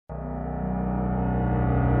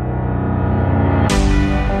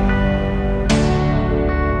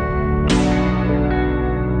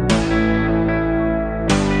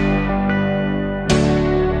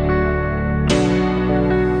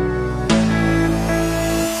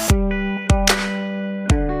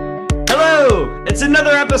It's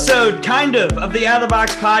another episode, of the Out of the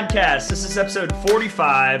Box podcast. This is episode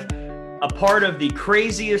 45, a part of the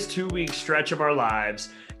craziest 2-week stretch of our lives.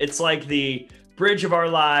 It's like the bridge of our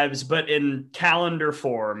lives, but in calendar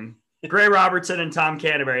form. Gray Robertson and Tom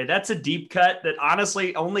Canterbury. That's a deep cut that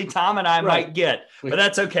honestly only Tom and I might get, but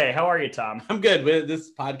that's okay. How are you, Tom? I'm good.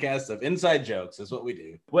 This podcast of inside jokes is what we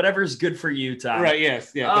do. Whatever's good for you, Tom. Right.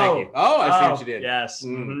 Yes. Yeah. Thank you. Oh, I see what you did. Yes.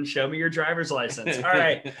 Mm-hmm. Show me your driver's license. All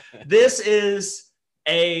right. This is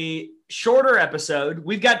a shorter episode.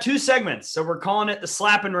 We've got 2 segments, so we're calling it the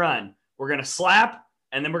slap and run. We're going to slap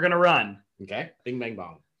and then we're going to run. Okay. Bing, bang,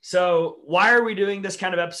 bong. So why are we doing this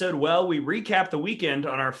kind of episode? Well, we recap the weekend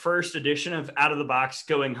on our first edition of Out of the Box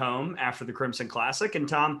Going Home after the Crimson Classic. And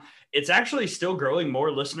Tom, it's actually still growing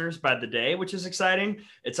more listeners by the day, which is exciting.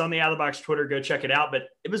 It's on the Out of the Box Twitter. Go check it out. But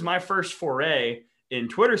it was my first foray in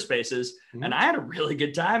Twitter Spaces, and I had a really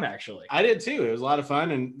good time, actually. I did too. It was a lot of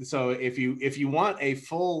fun. And so if you want a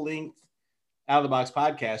full length Out of the Box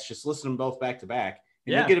podcast, just listen to them both back to back.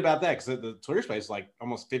 And you'll get about that, because the Twitter Space is like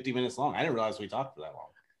almost 50 minutes long. I didn't realize we talked for that long.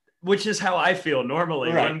 Which is how I feel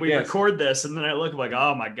normally when we record this. And then I look like,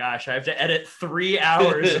 oh my gosh, I have to edit 3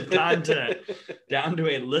 hours of content down to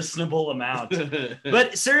a listenable amount.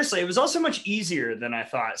 But seriously, it was also much easier than I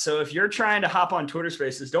thought. So if you're trying to hop on Twitter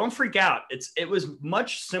Spaces, don't freak out. It was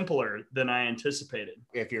much simpler than I anticipated.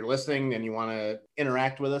 If you're listening and you want to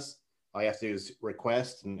interact with us, all you have to do is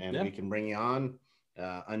request and we can bring you on,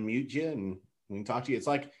 unmute you, and we can talk to you.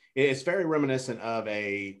 It's very reminiscent of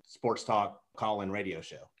a sports talk call-in radio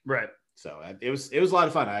show. Right. So it was a lot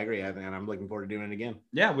of fun. I agree. And I'm looking forward to doing it again.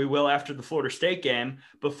 Yeah, we will after the Florida State game.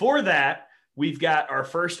 Before that, we've got our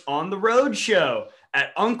first on the road show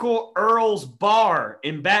at Uncle Earl's Bar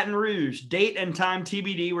in Baton Rouge. Date and time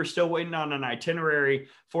TBD. We're still waiting on an itinerary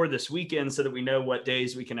for this weekend so that we know what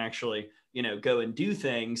days we can actually, go and do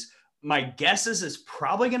things. My guess is it's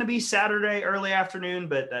probably going to be Saturday early afternoon,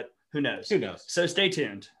 but who knows? Who knows? So stay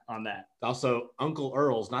tuned on that. Also, Uncle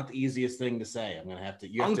Earl's not the easiest thing to say. I'm going to have to.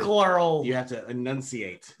 Earl. You have to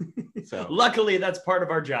enunciate. So luckily, that's part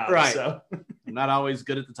of our job. Right. So I'm not always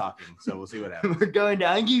good at the talking. So we'll see what happens. We're going to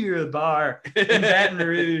Uncle Bar in Baton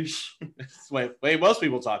Rouge. Way most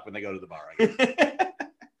people talk when they go to the bar, I guess.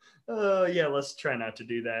 Oh yeah, let's try not to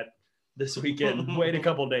do that this weekend. Wait a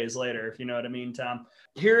couple days later, if you know what I mean, Tom.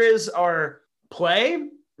 Here is our play.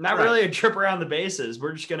 Not really a trip around the bases.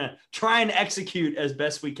 We're just going to try and execute as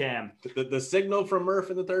best we can. The signal from Murph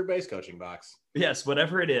in the third base coaching box. Yes,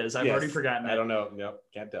 whatever it is. I've already forgotten it. I don't know. Nope,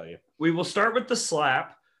 can't tell you. We will start with the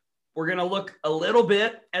slap. We're going to look a little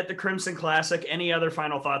bit at the Crimson Classic. Any other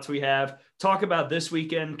final thoughts we have? Talk about this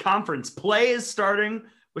weekend. Conference play is starting,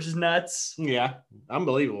 which is nuts. Yeah,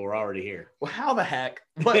 unbelievable. We're already here. Well, how the heck?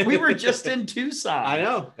 But we were just in Tucson. I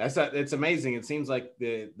know. It's amazing. It seems like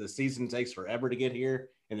the season takes forever to get here.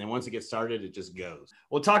 And then once it gets started, it just goes.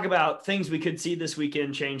 We'll talk about things we could see this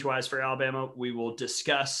weekend change-wise for Alabama. We will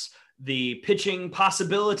discuss the pitching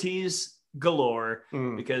possibilities galore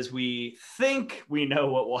because we think we know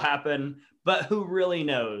what will happen, but who really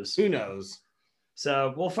knows? Who knows?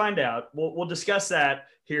 So we'll find out. We'll discuss that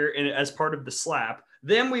here as part of the slap.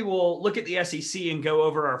 Then we will look at the SEC and go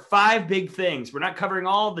over our 5 big things. We're not covering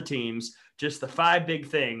all the teams, just the 5 big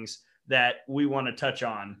things that we want to touch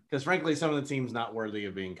on. Because frankly, some of the teams not worthy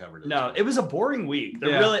of being covered. No, it was a boring week.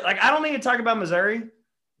 They're really I don't need to talk about Missouri.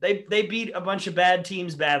 They beat a bunch of bad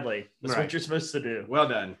teams badly. That's what you're supposed to do. Well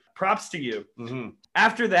done. Props to you. Mm-hmm.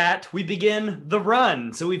 After that, we begin the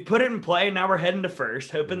run. So we've put it in play. Now we're heading to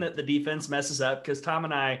first, hoping that the defense messes up because Tom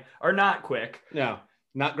and I are not quick. No,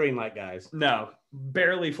 not green light guys. No.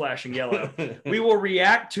 Barely flashing yellow. We will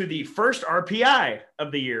react to the first RPI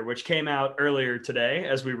of the year, which came out earlier today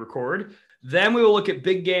as we record. Then we will look at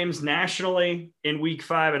big games nationally in week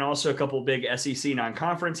 5 and also a couple of big SEC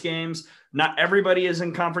non-conference games. Not everybody is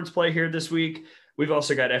in conference play here this week. We've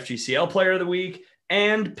also got FGCL player of the week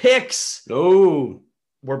and picks. Oh,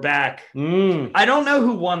 we're back. I don't know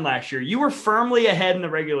who won last year. You were firmly ahead in the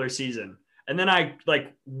regular season. And then I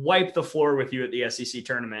wiped the floor with you at the SEC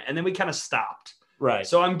tournament. And then we kind of stopped. Right.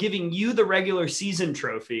 So I'm giving you the regular season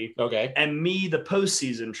trophy. Okay. And me the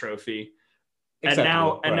postseason trophy.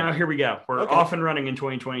 Acceptable. And now here we go. We're off and running in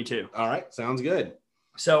 2022. All right. Sounds good.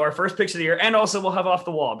 So our first picks of the year, and also we'll have off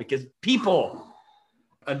the wall because people.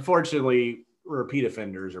 Unfortunately, repeat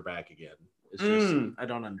offenders are back again. It's just, I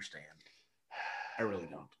don't understand. I really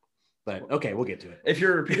don't. But okay, we'll get to it. If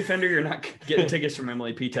you're a repeat offender, you're not getting tickets from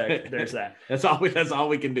Emily P-Tech. There's that. That's all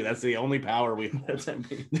we can do. That's the only power we hold.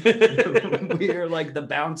 We are like the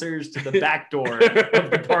bouncers to the back door of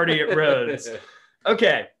the party at Rhodes.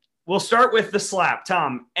 Okay. we'll start with the slap.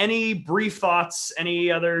 Tom, any brief thoughts,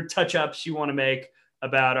 any other touch-ups you want to make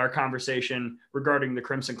about our conversation regarding the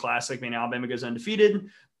Crimson Classic? I mean, Alabama goes undefeated.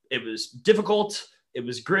 It was difficult. It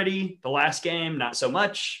was gritty. The last game, not so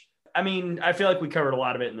much. I mean, I feel like we covered a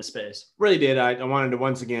lot of it in the space. Really did. I wanted to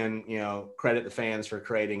once again, credit the fans for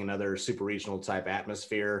creating another super regional type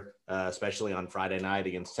atmosphere, especially on Friday night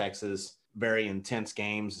against Texas. Very intense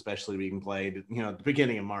games, especially being played, at the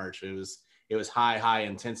beginning of March. It was high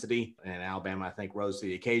intensity, and Alabama, I think, rose to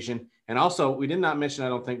the occasion. And also, we did not mention, I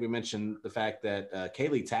don't think we mentioned the fact that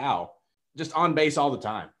Kaylee Tao, just on base all the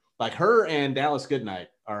time. Like her and Dallas Goodnight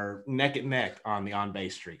are neck and neck on the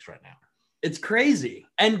on-base streaks right now. It's crazy.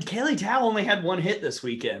 And Kaylee Tao only had one hit this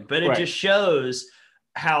weekend, but it Right. just shows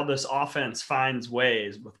how this offense finds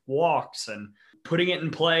ways with walks and putting it in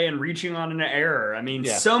play and reaching on an error. I mean,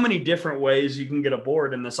 so many different ways you can get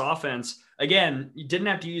aboard in this offense. Again, you didn't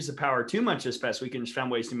have to use the power too much this past weekend, just found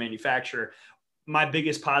ways to manufacture. My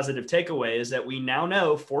biggest positive takeaway is that we now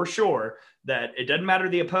know for sure that it doesn't matter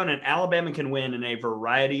the opponent, Alabama can win in a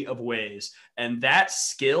variety of ways. And that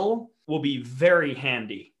skill will be very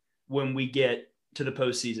handy when we get to the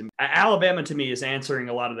postseason. Alabama, to me, is answering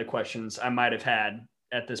a lot of the questions I might have had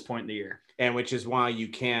at this point in the year. And which is why you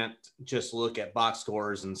can't just look at box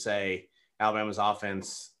scores and say Alabama's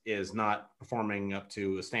offense is not performing up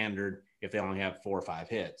to a standard if they only have 4 or 5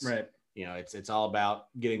 hits. Right. It's all about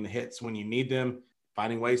getting the hits when you need them,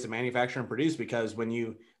 finding ways to manufacture and produce, because when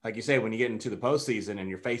you, like you say, when you get into the postseason and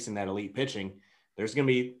you're facing that elite pitching, there's going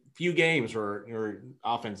to be few games where your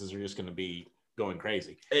offenses are just going to be going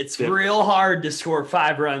crazy. It's real hard to score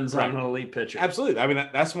 5 runs on an elite pitcher. Absolutely. I mean,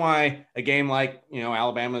 that's why a game like,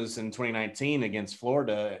 Alabama's in 2019 against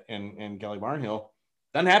Florida and Kelly Barnhill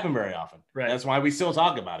doesn't happen very often. Right. That's why we still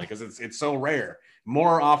talk about it, because it's so rare.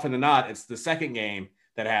 More often than not, it's the second game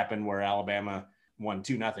that happened where Alabama won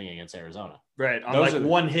 2-0 against Arizona. Right. On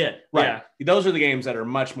one hit. Right. Yeah. Those are the games that are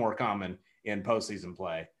much more common in postseason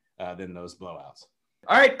play than those blowouts.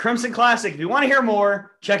 All right, Crimson Classic. If you want to hear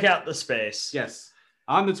more, check out the space. Yes.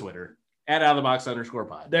 On the Twitter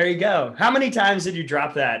 @outofthebox_pod. There you go. How many times did you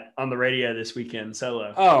drop that on the radio this weekend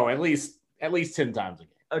solo? Oh, at least 10 times a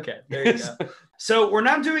game. Okay, there you go. So we're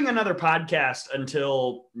not doing another podcast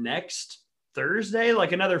until next Thursday,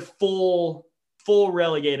 like another full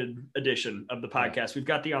relegated edition of the podcast. Yeah. We've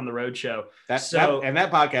got the On the Road show. That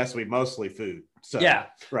podcast will be mostly food. So yeah,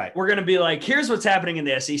 right. We're going to be like, here's what's happening in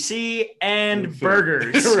the SEC and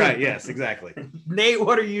burgers. Right. Yes, exactly. Nate,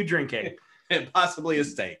 what are you drinking? And possibly a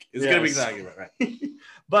steak. It's going to be exactly right.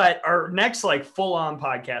 But our next full on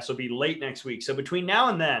podcast will be late next week. So between now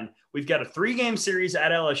and then, we've got a 3-game series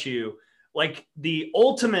at LSU, like the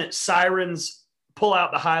ultimate Sirens pull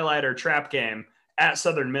out the highlighter trap game at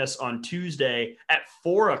Southern Miss on Tuesday at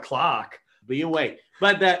 4:00. Be awake.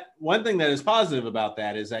 But that one thing that is positive about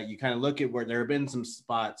that is that you kind of look at where there have been some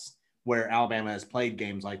spots where Alabama has played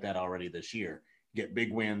games like that already this year. Get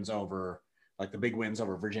big wins over, like the big wins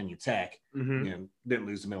over Virginia Tech. Mm-hmm. Didn't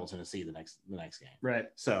lose to Middle Tennessee the next game. Right.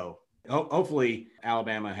 So hopefully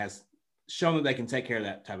Alabama has shown that they can take care of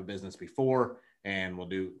that type of business before, and will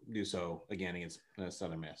do so again against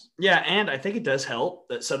Southern Miss. Yeah, and I think it does help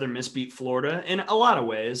that Southern Miss beat Florida in a lot of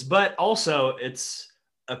ways, but also it's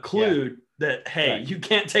a clue that, hey, right, you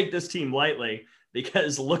can't take this team lightly,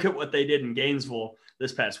 because look at what they did in Gainesville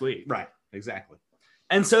this past week. Right, exactly.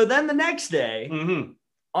 And so then the next day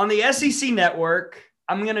on the SEC network,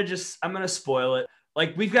 I'm going to spoil it.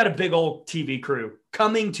 Like, we've got a big old TV crew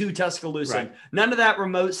coming to Tuscaloosa. Right. None of that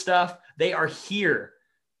remote stuff. They are here,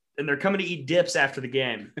 and they're coming to eat dips after the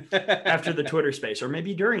game, after the Twitter space, or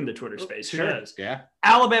maybe during the Twitter space. Who knows? Yeah.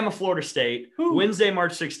 Alabama, Florida State, Wednesday,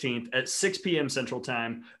 March 16th at 6 p.m. Central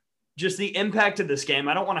Time. Just the impact of this game.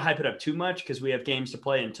 I don't want to hype it up too much because we have games to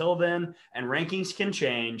play until then, and rankings can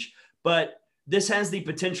change. But this has the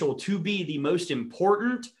potential to be the most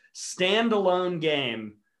important standalone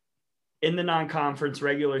game in the non-conference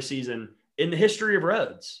regular season in the history of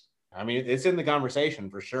roads. I mean, it's in the conversation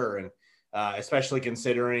for sure. And especially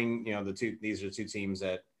considering, these are two teams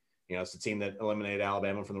that, it's the team that eliminated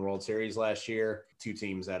Alabama from the World Series last year. 2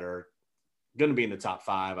 teams that are going to be in the top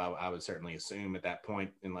 5, I would certainly assume at that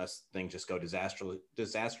point, unless things just go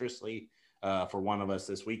disastrously for one of us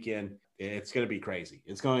this weekend. It's going to be crazy.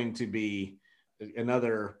 It's going to be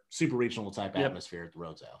another super regional type atmosphere at the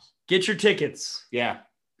Rhodes House. Get your tickets. Yeah.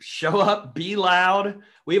 Show up, be loud.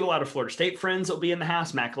 We have a lot of Florida State friends that'll be in the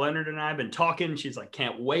house. Mac Leonard and I have been talking. She's like,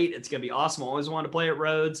 can't wait. It's going to be awesome. Always wanted to play at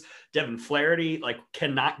Rhodes. Devin Flaherty,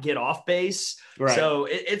 cannot get off base. Right. So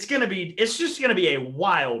it's just going to be a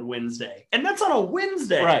wild Wednesday. And that's on a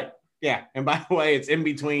Wednesday. Right. Yeah. And by the way, it's in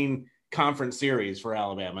between conference series for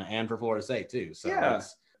Alabama and for Florida State too. So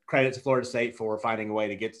it's credit to Florida State for finding a way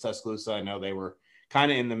to get to Tuscaloosa. I know they were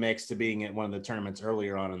kind of in the mix to being at one of the tournaments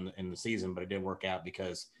earlier on in the season, but it didn't work out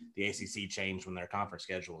because the ACC changed when their conference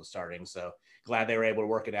schedule was starting. So glad they were able to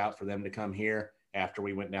work it out for them to come here after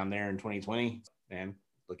we went down there in 2020, and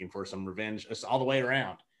looking for some revenge just all the way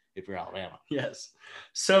around if you're Alabama. Yes.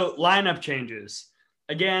 So lineup changes.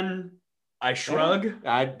 Again, I shrug.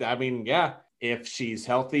 Yeah. I mean, yeah, if she's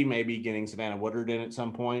healthy, maybe getting Savannah Woodard in at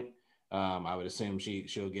some point. I would assume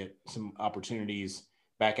she'll get some opportunities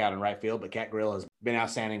back out in right field, but Kat Grill has been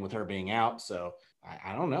outstanding with her being out. So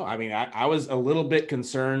I don't know. I mean, I was a little bit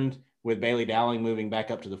concerned with Bailey Dowling moving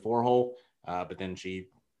back up to the 4-hole, but then she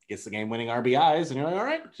gets the game-winning RBIs, and you're like, all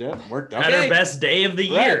right, yeah, worked. Okay. Had her best day of the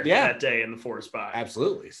year that day in the 4 spot.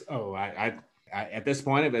 Absolutely. So I at this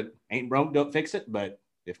point, if it ain't broke, don't fix it. But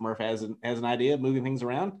if Murph has an idea of moving things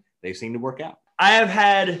around, they seem to work out. I have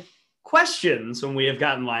had questions when we have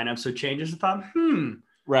gotten lineups, so changes. I thought,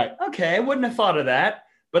 right. Okay, I wouldn't have thought of that.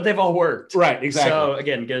 But they've all worked. Right, exactly. So,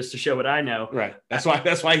 again, goes to show what I know. Right. That's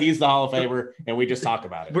why he's the Hall of Famer, and we just talk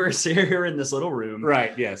about it. We're here in this little room.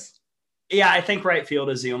 Right, yes. Yeah, I think right field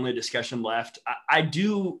is the only discussion left. I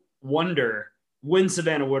do wonder when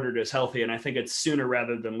Savannah Woodard is healthy, and I think it's sooner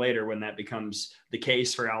rather than later when that becomes the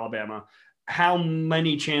case for Alabama. How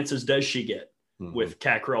many chances does she get with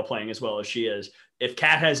Kat Grill playing as well as she is? If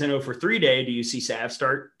Kat has an 0-for-3 day, do you see Sav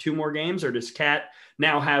start 2 more games, or does Kat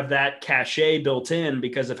now have that cachet built in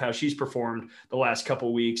because of how she's performed the last couple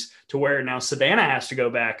of weeks, to where now Savannah has to go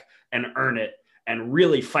back and earn it and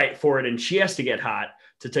really fight for it, and she has to get hot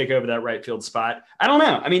to take over that right field spot? I don't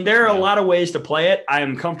know. I mean, there are a lot of ways to play it. I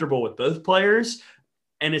am comfortable with both players,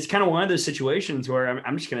 and it's kind of one of those situations where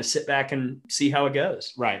I'm just going to sit back and see how it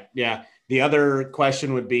goes. Right. Yeah. The other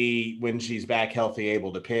question would be, when she's back healthy,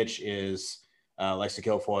 able to pitch, is Lexi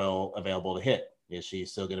Kilfoyle available to hit? Is she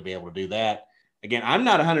still going to be able to do that? Again, I'm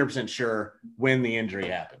not 100% sure when the injury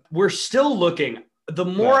happened. We're still looking. The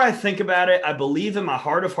more I think about it, I believe in my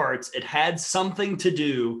heart of hearts, it had something to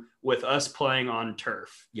do with us playing on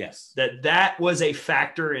turf. Yes. That was a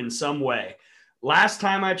factor in some way. Last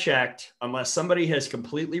time I checked, unless somebody has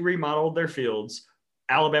completely remodeled their fields,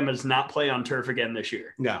 Alabama does not play on turf again this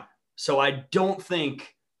year. No. So I don't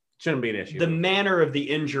think shouldn't be an issue. The manner of the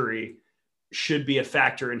injury should be a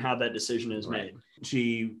factor in how that decision is made.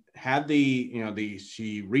 She had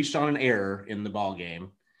she reached on an error in the ball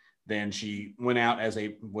game. Then she went out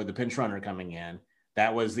with the pinch runner coming in.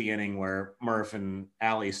 That was the inning where Murph and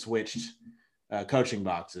Allie switched coaching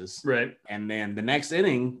boxes. Right. And then the next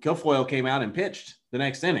inning, Kilfoyle came out and pitched the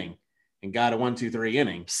next inning and got a 1-2-3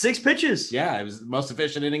 inning. 6 pitches. Yeah, it was the most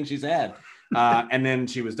efficient inning she's had. And then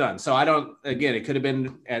she was done. So it could have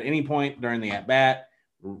been at any point during the at-bat,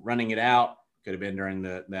 running it out. Could have been during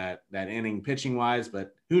that inning pitching wise,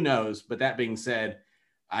 but who knows? But that being said,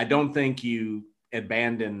 I don't think you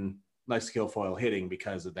abandon Lexi Kilfoyle hitting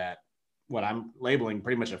because of that, what I'm labeling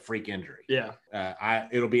pretty much a freak injury. Yeah.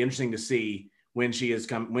 It'll be interesting to see when she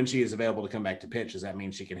is available to come back to pitch. Does that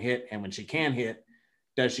mean she can hit? And when she can hit,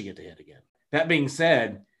 does she get to hit again? That being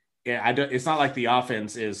said, it's not like the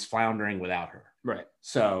offense is floundering without her. Right.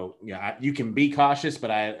 So yeah, you can be cautious,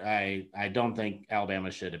 but I don't think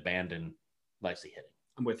Alabama should abandon Lexi hitting.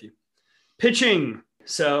 I'm with you. Pitching.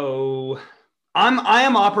 So I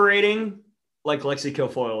am operating like Lexi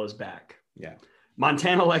Kilfoyle is back. Yeah.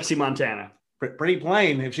 Lexi Montana. Pretty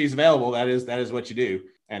plain. If she's available, that is what you do.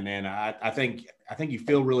 And then I think you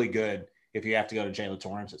feel really good if you have to go to Jayla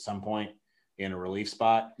Torrance at some point in a relief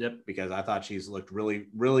spot. Yep. Because I thought she's looked really,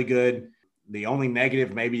 really good. The only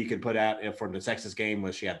negative maybe you could put out for the Texas game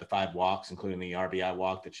was she had the 5 walks, including the RBI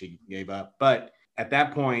walk that she gave up. But at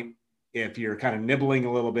that point, if you're kind of nibbling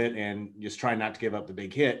a little bit and just trying not to give up the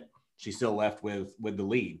big hit, she's still left with the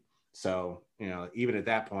lead. So, even at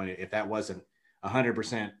that point, if that wasn't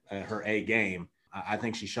 100% her A game, I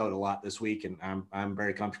think she showed a lot this week, and I'm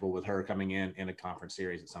very comfortable with her coming in a conference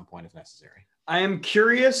series at some point if necessary. I am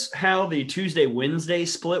curious how the Tuesday-Wednesday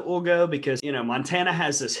split will go because, Montana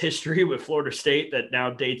has this history with Florida State that now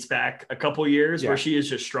dates back a couple years where she has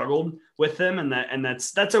just struggled with them, and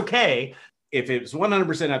that's okay. If it's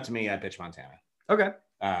 100% up to me, I'd pitch Montana. Okay.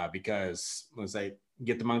 Because let's say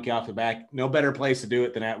get the monkey off the back. No better place to do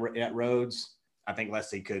it than at Rhodes. I think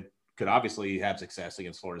Leslie could obviously have success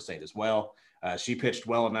against Florida State as well. She pitched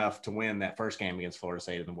well enough to win that first game against Florida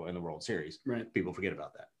State in the World Series. Right. People forget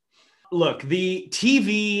about that. Look, the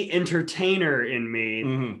TV entertainer in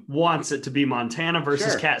me wants it to be Montana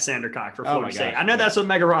versus Kat Sandercock for Florida State. I know that's what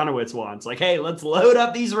Meg Aronowitz wants. Like, hey, let's load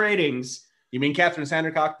up these ratings. You mean Catherine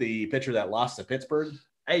Sandercock, the pitcher that lost to Pittsburgh?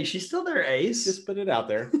 Hey, she's still their ace. Just put it out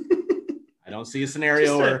there. don't see a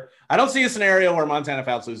scenario where Montana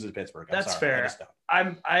Fouts loses to Pittsburgh. That's fair.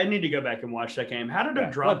 I need to go back and watch that game. How did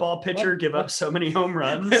a drop ball pitcher give up so many home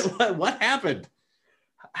runs? What happened?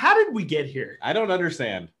 How did we get here? I don't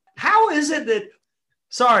understand. How is it that –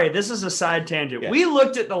 sorry, this is a side tangent. Yeah. We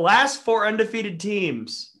looked at the last 4 undefeated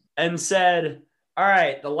teams and said, all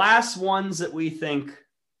right, the last ones that we think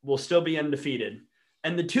will still be undefeated.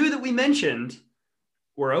 And the 2 that we mentioned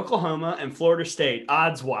were Oklahoma and Florida State,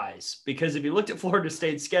 odds-wise. Because if you looked at Florida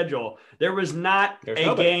State's schedule, there was not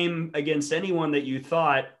game against anyone that you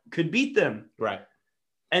thought could beat them. Right.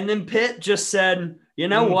 And then Pitt just said, you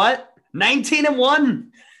know what? 19-1.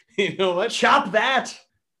 You know what? Chop that.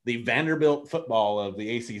 The Vanderbilt football of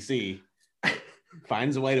the ACC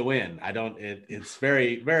finds a way to win. It's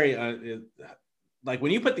very, very like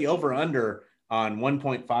when you put the over-under on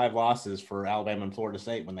 1.5 losses for Alabama and Florida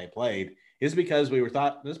State when they played, is because we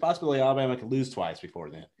thought there's possibility Alabama could lose twice before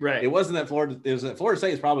then. Right. It wasn't that Florida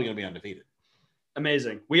State is probably going to be undefeated.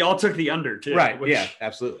 Amazing. We all took the under too. Right. Yeah,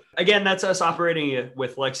 absolutely. Again, that's us operating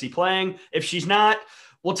with Lexi playing. If she's not,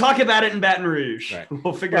 we'll talk about it in Baton Rouge. Right.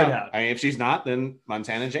 We'll figure it out. I mean, if she's not, then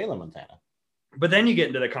Jayla Montana. But then you get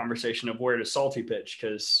into the conversation of where does Salty pitch?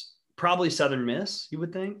 Because probably Southern Miss, you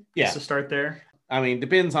would think. Yeah. Just to start there. I mean,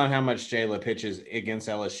 depends on how much Jayla pitches against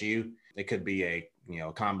LSU. It could be a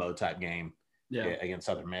combo type game against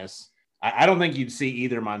Southern Miss. I don't think you'd see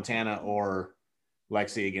either Montana or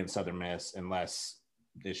Lexi against Southern Miss unless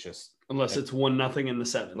it's 1-0 in the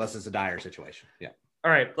 7th. Unless it's a dire situation. Yeah.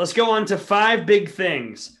 All right, let's go on to 5 big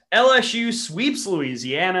things. LSU sweeps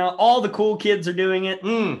Louisiana. All the cool kids are doing it.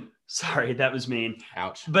 Sorry, that was mean.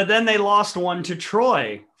 Ouch. But then they lost one to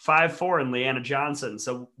Troy, 5-4 in Leanna Johnson.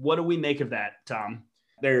 So what do we make of that, Tom?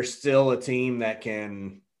 They're still a team that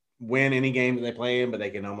can win any game that they play in, but they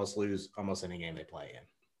can almost lose almost any game they play in.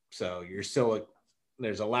 So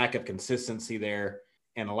there's a lack of consistency there.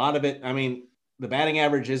 And a lot of it, I mean, the batting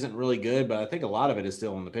average isn't really good, but I think a lot of it is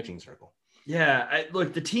still in the pitching circle. Yeah,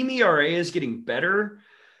 look, the team ERA is getting better,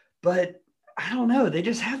 but I don't know. They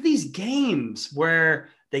just have these games where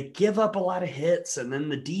they give up a lot of hits and then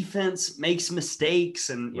the defense makes mistakes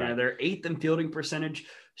and they're 8th in fielding percentage.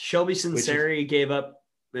 Shelby Sinceri gave up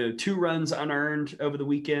 2 runs unearned over the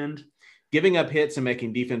weekend. Giving up hits and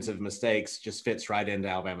making defensive mistakes just fits right into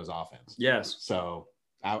Alabama's offense. Yes. So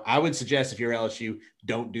I would suggest if you're LSU,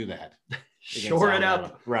 don't do that. Shore it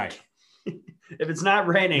up. Right. If it's not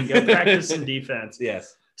raining, go practice some defense.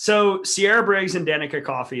 Yes. So Sierra Briggs and Danica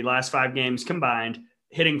Coffey, last 5 games combined,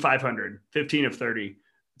 hitting 500, 15 of 30.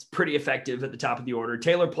 It's pretty effective at the top of the order.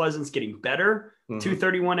 Taylor Pleasant's getting better,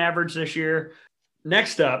 231 average this year.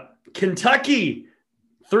 Next up, Kentucky,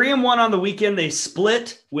 3-1 on the weekend. They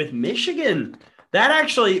split with Michigan.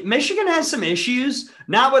 Michigan has some issues,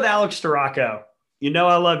 not with Alex Storako. You know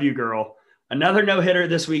I love you, girl. Another no-hitter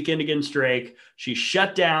this weekend against Drake. She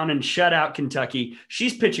shut down and shut out Kentucky.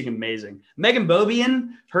 She's pitching amazing. Megan Bobian,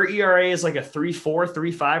 her ERA is like a 3.4,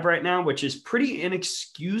 3.5 right now, which is pretty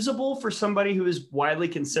inexcusable for somebody who is widely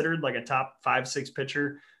considered like a top 5-6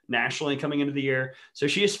 pitcher nationally coming into the year. So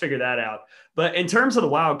she has figured that out. But in terms of the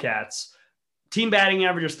Wildcats, team batting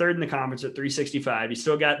average is 3rd in the conference at 365. You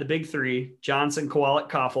still got the big 3, Johnson, Kowalik,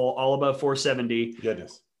 Koffel, all above 470.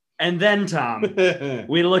 Goodness. And then, Tom,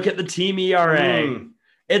 we look at the team ERA.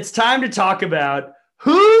 It's time to talk about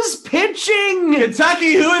who's pitching.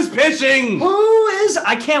 Kentucky, who is pitching?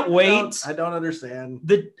 I can't wait. I don't understand.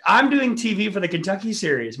 I'm doing TV for the Kentucky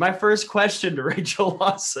series. My first question to Rachel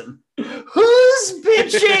Lawson. Who's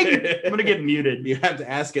pitching? I'm going to get muted. You have to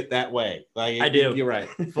ask it that way. I do. You're right.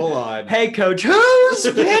 Full on. Hey, coach, who's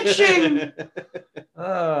pitching?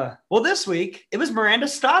 Well, this week, it was Miranda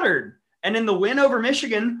Stoddard. And in the win over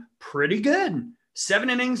Michigan, pretty good. 7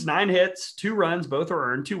 innings, 9 hits, 2 runs, both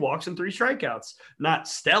were earned, 2 walks and 3 strikeouts. Not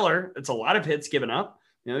stellar. It's a lot of hits given up.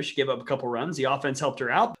 She gave up a couple runs. The offense helped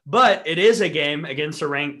her out. But it is a game against a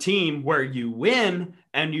ranked team where you win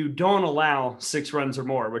and you don't allow 6 runs or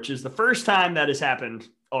more, which is the first time that has happened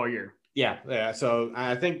all year. Yeah. So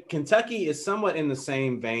I think Kentucky is somewhat in the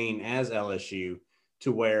same vein as LSU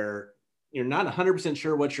to where you're not 100%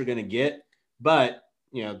 sure what you're going to get, but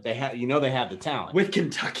they have the talent. With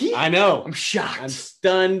Kentucky? I know. I'm shocked. I'm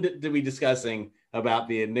stunned to be discussing about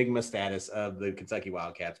the enigma status of the Kentucky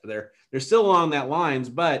Wildcats, but they're still along that lines.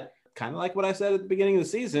 But kind of like what I said at the beginning of the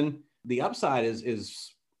season, the upside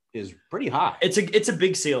is pretty high. It's a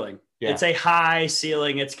big ceiling. Yeah. It's a high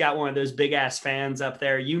ceiling. It's got one of those big ass fans up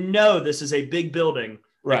there. This is a big building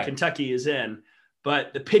that Kentucky is in.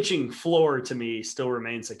 But the pitching floor to me still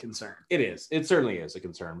remains a concern. It is. It certainly is a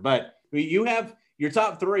concern. But you have your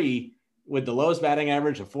top 3 with the lowest batting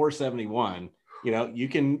average of 471 you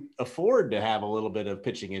can afford to have a little bit of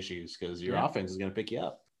pitching issues because your offense is going to pick you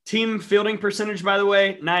up. Team fielding percentage, by the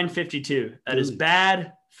way, 952. That is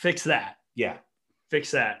bad. Fix that. Yeah.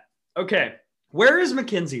 Fix that. Okay. Where is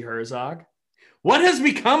Mackenzie Herzog? What has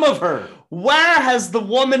become of her? Where has the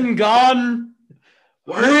woman gone?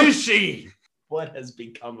 Where is she? What has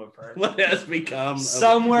become of her? What has become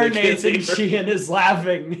Somewhere Nathan Sheehan is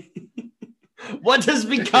laughing. What has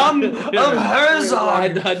become of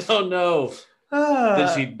Herzog? I don't know. Did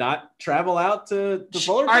she not travel out to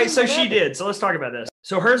Florida? All right, so she did. So let's talk about this.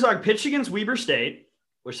 So Herzog pitched against Weber State,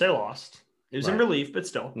 which they lost. It was in relief, but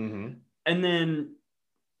still. Mm-hmm. And then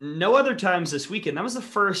no other times this weekend. That was the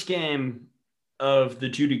first game of the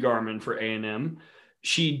Judy Garman for A&M.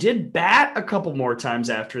 She did bat a couple more times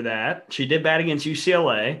after that. She did bat against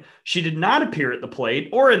UCLA. She did not appear at the plate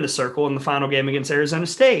or in the circle in the final game against Arizona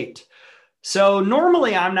State. So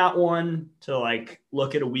normally I'm not one to like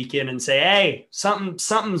look at a weekend and say, hey,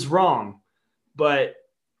 something's wrong. But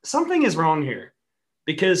something is wrong here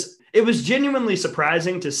because it was genuinely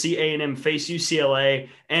surprising to see A&M face UCLA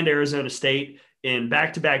and Arizona State in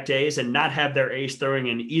back-to-back days and not have their ace throwing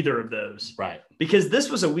in either of those. Right. Because this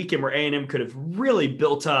was a weekend where A&M could have really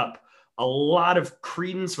built up a lot of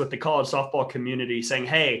credence with the college softball community saying,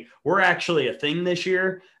 hey, we're actually a thing this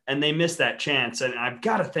year. And they missed that chance. And I've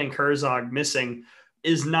got to think Herzog missing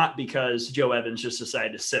is not because Joe Evans just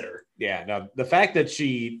decided to sit her. Yeah, no, the fact that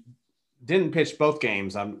she didn't pitch both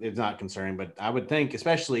games it's not concerning, but I would think,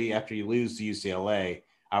 especially after you lose to UCLA,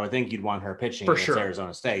 I would think you'd want her pitching against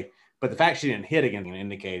Arizona State. But the fact she didn't hit again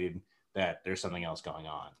indicated that there's something else going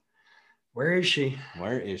on. Where is she?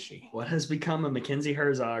 Where is she? What has become of Mackenzie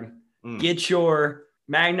Herzog? Get your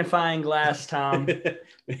magnifying glass, Tom.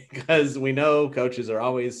 Because we know coaches are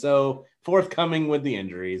always so forthcoming with the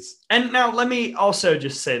injuries. And now let me also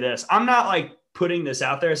just say this. I'm not like putting this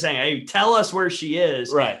out there saying, hey, tell us where she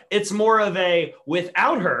is. Right. It's more of a,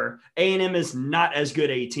 without her, A&M is not as good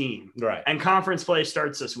a team. Right. And conference play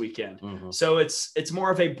starts this weekend. Mm-hmm. So it's more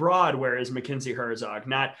of a broad, whereas Mackenzie Herzog,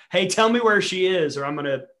 not, hey, tell me where she is or I'm going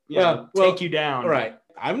to take you down. Right.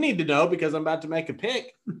 I need to know because I'm about to make a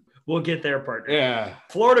pick. We'll get there, partner. Yeah.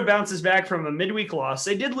 Florida bounces back from a midweek loss.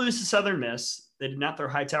 They did lose to Southern Miss. They did not throw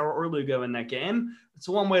Hightower or Lugo in that game. It's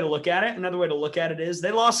one way to look at it. Another way to look at it is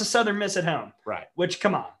they lost to Southern Miss at home. Right. Which,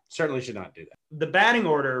 come on. Certainly should not do that. The batting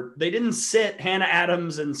order, they didn't sit Hannah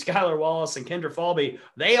Adams and Skylar Wallace and Kendra Falby.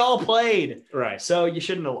 They all played. Right. So you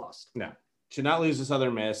shouldn't have lost. No. Should not lose to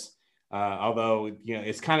Southern Miss. Although,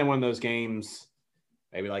 it's kind of one of those games,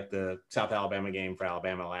 maybe like the South Alabama game for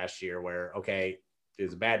Alabama last year where, okay, it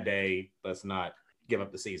was a bad day. Let's not give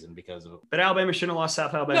up the season because of it. But Alabama shouldn't have lost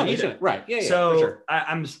South Alabama either. Right. Yeah. So for sure.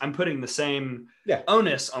 I'm putting the same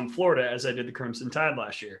onus on Florida as I did the Crimson Tide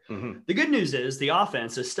last year. Mm-hmm. The good news is the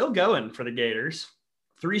offense is still going for the Gators.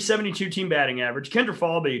 372 team batting average. Kendra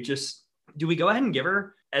Falby, do we go ahead and give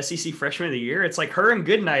her SEC Freshman of the Year? It's like her and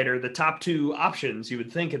Goodnight are the top two options you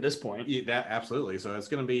would think at this point. Yeah, that absolutely. So it's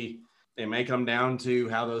going to be, it may come down to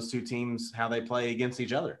how those two teams, how they play against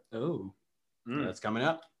each other. Oh, that's coming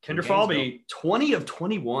up. Kendra Falby, 20 of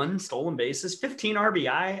 21 stolen bases, 15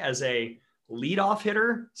 RBI as a leadoff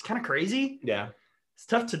hitter. It's kind of crazy. Yeah. It's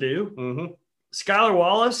tough to do. Mm-hmm. Skylar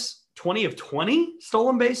Wallace, 20 of 20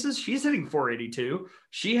 stolen bases. She's hitting 482.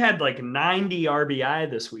 She had like 90 RBI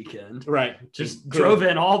this weekend. Right. Just drove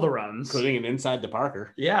in all the runs. Including an inside to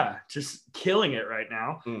Parker. Yeah. Just killing it right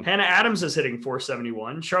now. Hannah Adams is hitting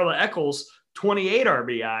 471. Charlotte Eccles, 28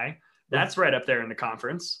 RBI. That's right up there in the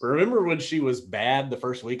conference. Remember when she was bad the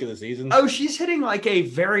first week of the season? Oh, she's hitting like a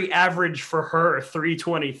very average for her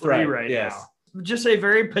 323 right now. Just a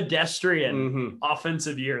very pedestrian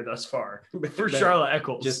offensive year thus far for Charlotte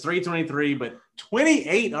Eccles. Just 323, but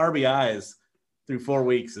 28 RBIs through 4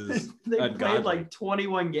 weeks is they ungodly. played like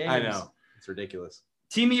 21 games. I know. It's ridiculous.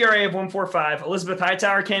 Team ERA of 1.45. Elizabeth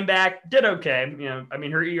Hightower came back, did okay.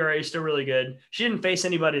 Her ERA is still really good. She didn't face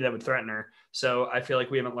anybody that would threaten her. So I feel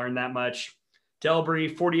like we haven't learned that much. Delbury,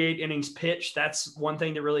 48 innings pitched. That's one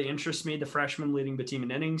thing that really interests me, the freshman leading the team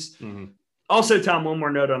in innings. Mm-hmm. Also, Tom, one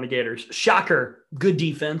more note on the Gators. Shocker, good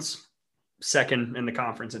defense. Second in the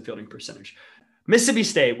conference in fielding percentage. Mississippi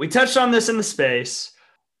State, we touched on this in the space.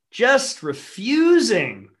 Just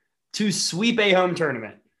refusing to sweep a home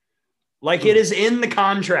tournament. Like it is in the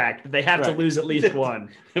contract that they have to lose at least one.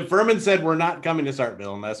 Furman said we're not coming to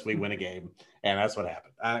Starkville unless we win a game, and that's what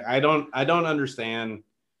happened. I don't understand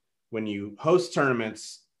when you host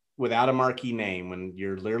tournaments without a marquee name, when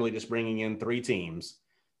you're literally just bringing in 3 teams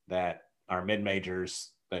that are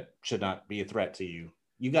mid-majors that should not be a threat to you.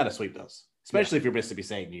 You got to sweep those, especially if you're Mississippi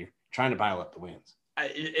State and you're trying to pile up the wins.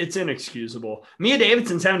 It's inexcusable. Mia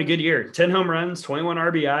Davidson's having a good year. 10 home runs, 21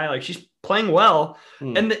 RBI. Like, she's playing well.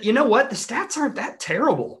 And you know what? The stats aren't that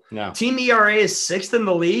terrible. No. Team ERA is 6th in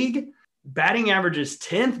the league. Batting average is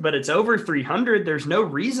 10th, but it's over 300. There's no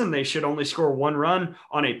reason they should only score 1 run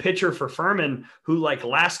on a pitcher for Furman, who like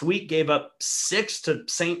last week gave up 6 to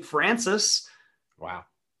St. Francis. Wow.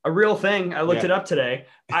 A real thing. I looked it up today.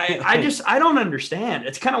 I don't understand.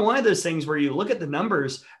 It's kind of one of those things where you look at the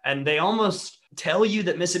numbers and they almost tell you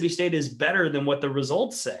that Mississippi State is better than what the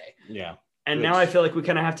results say. Yeah. And now I feel like we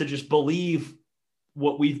kind of have to just believe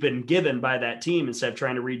what we've been given by that team instead of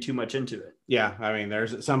trying to read too much into it. Yeah. I mean,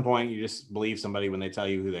 there's at some point you just believe somebody when they tell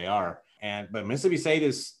you who they are. But Mississippi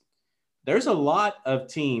State there's a lot of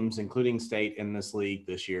teams, including State, in this league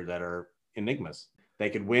this year that are enigmas. They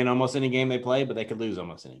could win almost any game they play, but they could lose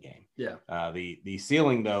almost any game. Yeah. The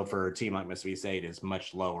ceiling, though, for a team like Mississippi State is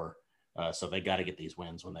much lower. So they got to get these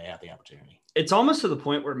wins when they have the opportunity. It's almost to the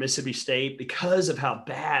point where Mississippi State, because of how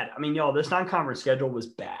bad, I mean, y'all, this non-conference schedule was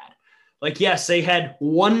bad. Like, yes, they had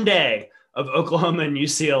one day of Oklahoma and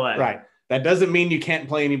UCLA. Right. That doesn't mean you can't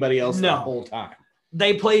play anybody else the whole time.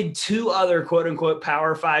 They played 2 other quote-unquote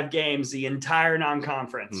Power 5 games the entire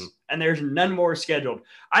non-conference, and there's none more scheduled.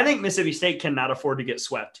 I think Mississippi State cannot afford to get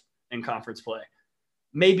swept in conference play.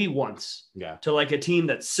 Maybe once. Yeah. To like a team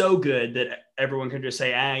that's so good that everyone can just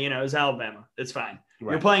say, it's Alabama. It's fine.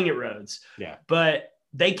 Right. You're playing at Rhodes. Yeah. But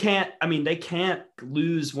they can't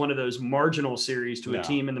lose one of those marginal series to a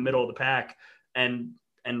team in the middle of the pack and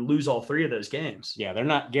lose all 3 of those games. Yeah, they're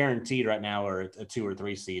not guaranteed right now or a 2 or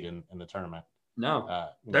 3 seed in the tournament. No,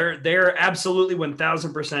 they're absolutely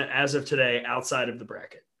 1,000% as of today outside of the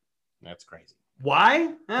bracket. That's crazy.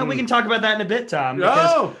 Why? We can talk about that in a bit, Tom.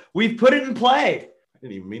 Because we've put it in play. I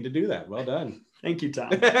didn't even mean to do that. Well done. Thank you, Tom.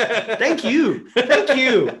 Thank you. Thank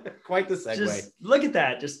you. Quite the segue. Just look at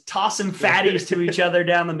that. Just tossing fatties to each other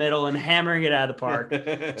down the middle and hammering it out of the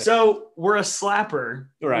park. So we're a slapper.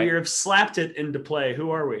 Right. We have slapped it into play. Who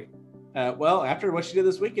are we? Well, after what you did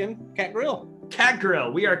this weekend, Cat Grill. Cat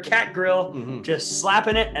Grill. We are Cat Grill, just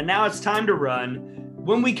slapping it. And now it's time to run.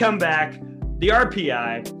 When we come back, the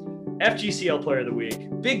RPI, FGCL Player of the Week,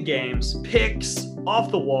 big games, picks, off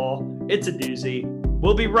the wall. It's a doozy.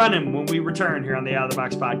 We'll be running when we return here on the Out of the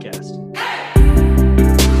Box podcast.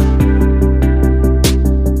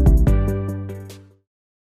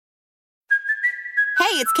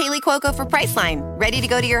 Hey, it's Kaylee Cuoco for Priceline. Ready to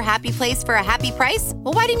go to your happy place for a happy price?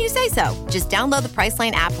 Well, why didn't you say so? Just download the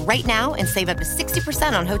Priceline app right now and save up to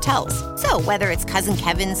 60% on hotels. So whether it's Cousin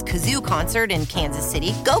Kevin's Kazoo Concert in Kansas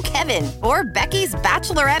City, go Kevin, or Becky's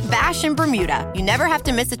Bachelorette Bash in Bermuda, you never have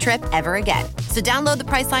to miss a trip ever again. So download the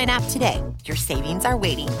Priceline app today. Your savings are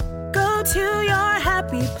waiting. Go to your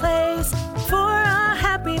happy place for a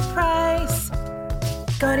happy price.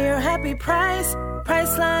 Go to your happy price,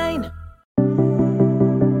 Priceline.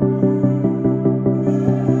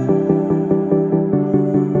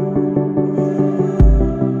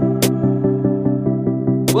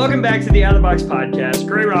 Welcome back to the Out of the Box podcast.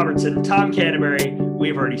 Gray Robertson, Tom Canterbury.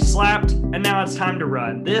 We've already slapped, and now it's time to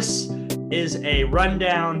run. This is a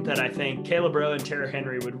rundown that I think Caleb Rowe and Tara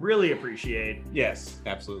Henry would really appreciate. Yes,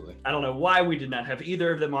 absolutely. I don't know why we did not have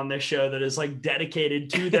either of them on this show that is like dedicated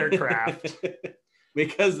to their craft.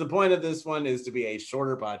 Because the point of this one is to be a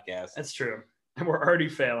shorter podcast. That's true. And we're already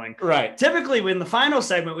failing. Right. Typically, in the final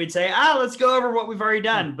segment, we'd say, let's go over what we've already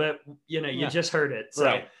done. But, you just heard it.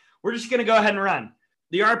 So we're just going to go ahead and run.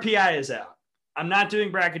 The RPI is out. I'm not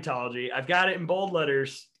doing bracketology. I've got it in bold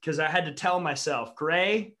letters because I had to tell myself,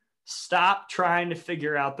 Gray, stop trying to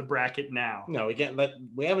figure out the bracket now. No, we can't.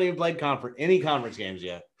 We haven't even played any conference games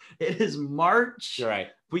yet. It is March. You're right.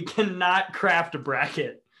 We cannot craft a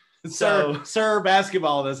bracket. Sir,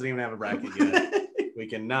 basketball doesn't even have a bracket yet. We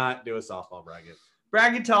cannot do a softball bracket.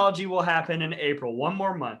 Bracketology will happen in April. One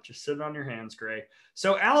more month. Just sit on your hands, Gray.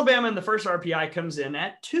 So Alabama in the first RPI comes in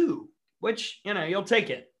at 2. Which, you'll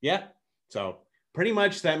take it. Yeah. So pretty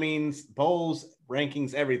much that means polls,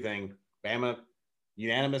 rankings, everything. Bama,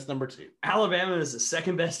 unanimous number 2. Alabama is the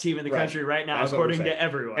second best team in the country right now, according to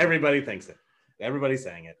everyone. Everybody thinks it. Everybody's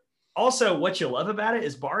saying it. Also, what you love about it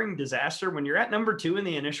is barring disaster, when you're at number 2 in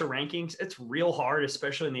the initial rankings, it's real hard,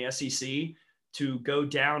 especially in the SEC, to go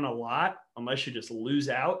down a lot unless you just lose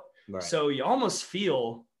out. Right. So you almost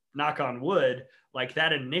feel, knock on wood, like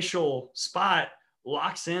that initial spot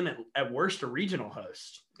locks in at worst a regional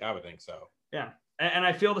host. I would think so. Yeah. And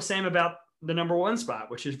I feel the same about the number 1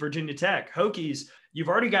 spot, which is Virginia Tech. Hokies, you've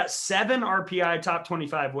already got 7 RPI top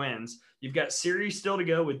 25 wins. You've got series still to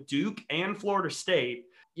go with Duke and Florida State.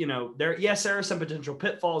 There are some potential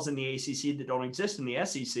pitfalls in the ACC that don't exist in the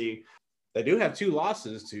SEC. They do have 2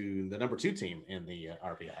 losses to the number 2 team in the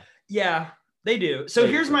RPI. Yeah, they do. So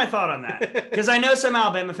here's my thought on that, because I know some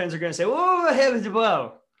Alabama fans are going to say, "Whoa, heavens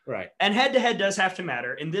above." Right. And head-to-head does have to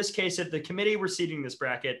matter. In this case, if the committee were seeding this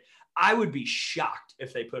bracket, I would be shocked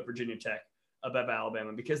if they put Virginia Tech above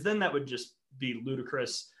Alabama, because then that would just be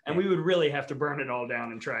ludicrous, and we would really have to burn it all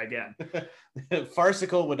down and try again.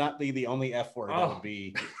 Farcical would not be the only F word that would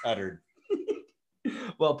be uttered.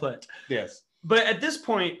 Well put. Yes. But at this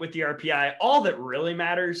point with the RPI, all that really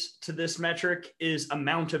matters to this metric is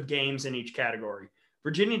amount of games in each category.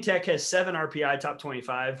 Virginia Tech has 7 RPI top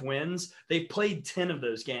 25 wins. They've played 10 of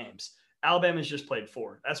those games. Alabama's just played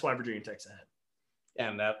 4. That's why Virginia Tech's ahead.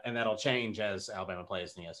 And that'll change as Alabama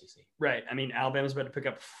plays in the SEC. Right. I mean, Alabama's about to pick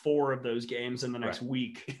up 4 of those games in the next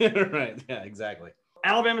week. Right. Yeah, exactly.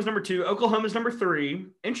 Alabama's number 2. Oklahoma's number 3.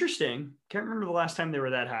 Interesting. Can't remember the last time they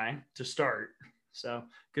were that high to start. So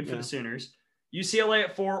good for the Sooners. UCLA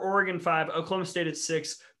at 4, Oregon 5, Oklahoma State at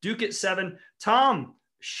 6, Duke at 7. Tom,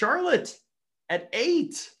 Charlotte at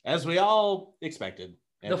 8. As we all expected.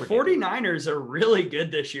 The 49ers are really good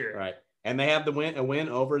this year. Right. And they have a win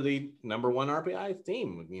over the number 1 RPI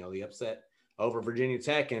team, the upset over Virginia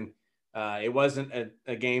Tech. And it wasn't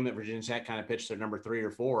a game that Virginia Tech kind of pitched their number 3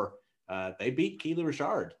 or 4. They beat Keely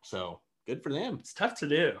Richard. So good for them. It's tough to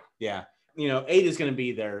do. Yeah. 8 is going to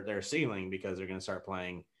be their ceiling, because they're going to start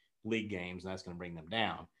playing league games, and that's going to bring them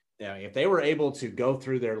down. If they were able to go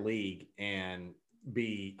through their league and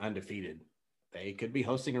be undefeated, they could be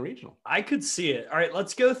hosting a regional. I could see it. All right,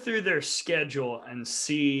 let's go through their schedule and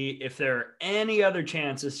see if there are any other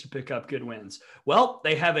chances to pick up good wins. Well,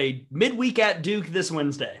 they have a midweek at Duke this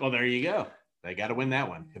Wednesday. Well, there you go. They got to win that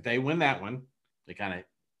one. If they win that one, it kind of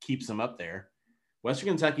keeps them up there. Western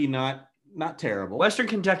Kentucky, not terrible. Western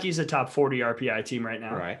Kentucky's a top 40 RPI team right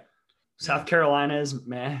now. Right. South Carolina is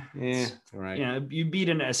meh. Yeah, right. You beat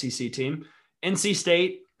an SEC team. NC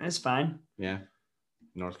State is fine. Yeah.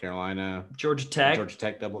 North Carolina, Georgia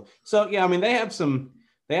Tech double. So yeah, I mean they have some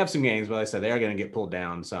games, but like I said, they are going to get pulled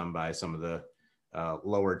down some by some of the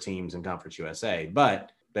lower teams in Conference USA.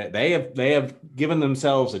 But they have given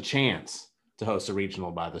themselves a chance to host a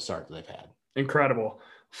regional by the start that they've had. Incredible.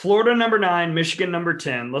 Florida number 9, Michigan number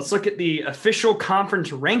 10. Let's look at the official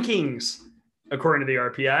conference rankings according to the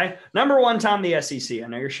RPI. Number 1, Tom, the SEC. I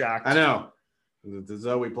know you're shocked. I know. As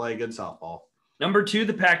though we play good softball. Number 2,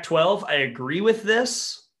 the Pac-12. I agree with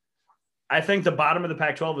this. I think the bottom of the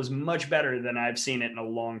Pac-12 is much better than I've seen it in a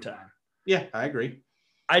long time. Yeah, I agree.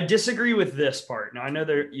 I disagree with this part. Now, I know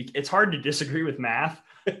it's hard to disagree with math,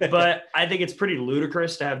 but I think it's pretty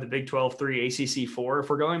ludicrous to have the Big 12 3, ACC 4. If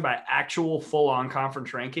we're going by actual full-on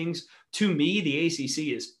conference rankings, to me, the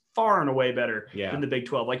ACC is far and away better than the Big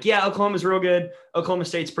 12. Oklahoma's real good. Oklahoma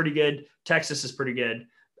State's pretty good. Texas is pretty good.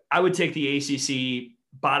 I would take the ACC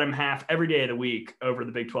bottom half every day of the week over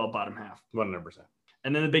the Big 12 bottom half. 100%.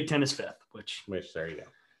 And then the Big 10 is 5th, which there you go.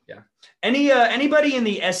 Yeah. Anybody in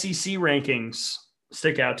the SEC rankings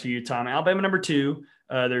stick out to you, Tom? Alabama number 2.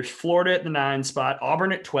 There's Florida at the 9 spot.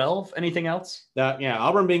 Auburn at 12. Anything else?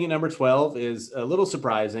 Auburn being at number 12 is a little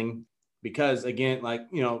surprising because, again,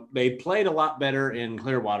 they played a lot better in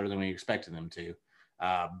Clearwater than we expected them to.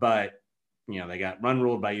 But they got run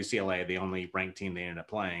ruled by UCLA, the only ranked team they ended up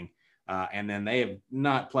playing. And then they have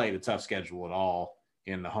not played a tough schedule at all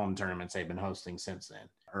in the home tournaments they've been hosting since then,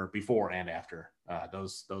 or before and after.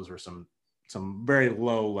 Those were some very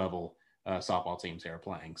low level softball teams they were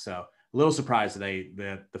playing. So a little surprised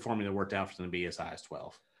that the formula worked out for them to be as high as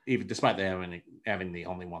 12, even despite them having the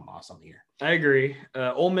only 1 loss on the year. I agree.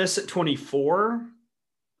 Ole Miss at 24.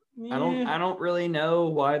 Yeah. I don't really know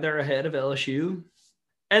why they're ahead of LSU.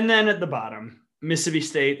 And then at the bottom, Mississippi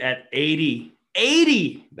State at 80.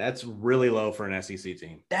 80. That's really low for an SEC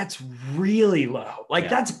team. That's really low.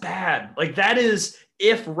 That's bad. That is,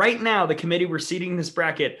 if right now the committee were seeding this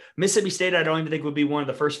bracket, Mississippi State, I don't even think would be one of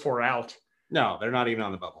the first 4 out. No, they're not even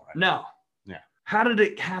on the bubble right now. Yeah. How did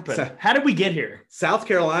it happen? How did we get here? South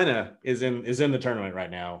Carolina is in the tournament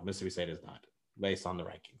right now. Mississippi State is not, based on the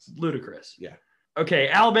rankings. Ludicrous. Yeah. Okay.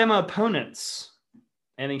 Alabama opponents.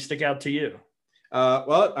 Anything stick out to you?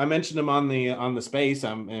 Well, I mentioned them on the space.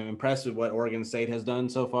 I'm impressed with what Oregon State has done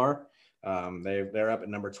so far. They're up at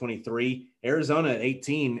number 23, Arizona at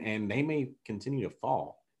 18, and they may continue to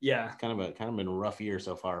fall. Yeah, it's kind of been a rough year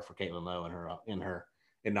so far for Caitlin Lowe in her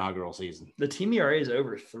inaugural season. The team ERA is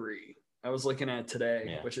over 3. I was looking at it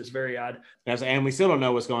today, which is very odd. And we still don't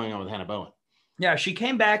know what's going on with Hannah Bowen. Yeah, she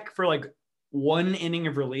came back for 1 inning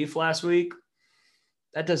of relief last week.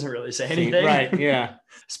 That doesn't really say anything. Right, yeah.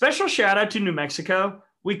 Special shout out to New Mexico.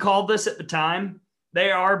 We called this at the time.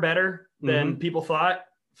 They are better than people thought.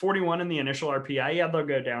 41 in the initial RPI. Yeah, they'll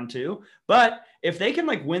go down too. But if they can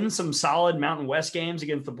like win some solid Mountain West games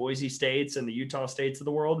against the Boise States and the Utah States of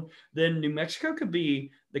the world, then New Mexico could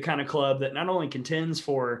be the kind of club that not only contends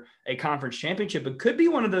for a conference championship, but could be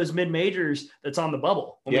one of those mid-majors that's on the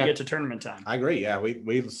bubble when we get to tournament time. I agree. Yeah,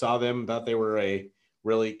 we saw them, thought they were a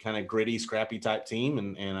really kind of gritty, scrappy type team,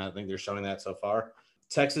 and I think they're showing that so far.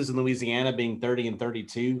 Texas and Louisiana being 30 and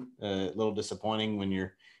 32, a little disappointing when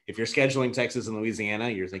if you're scheduling Texas and Louisiana,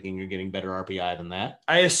 you're thinking you're getting better RPI than that.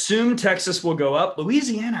 I assume Texas will go up.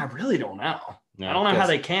 Louisiana, I really don't know. No, I don't know how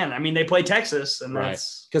they can. I mean, they play Texas, and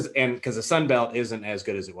that's because the Sun Belt isn't as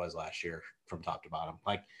good as it was last year from top to bottom.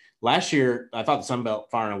 Like last year, I thought the Sun Belt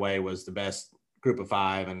far and away was the best group of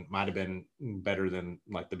five, and might have been better than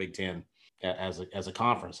like the Big Ten as a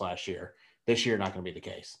conference last year. This year, not going to be the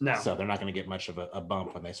case. No. So they're not going to get much of a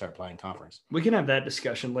bump when they start playing conference. We can have that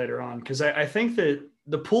discussion later on, because I think that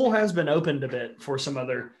the pool has been opened a bit for some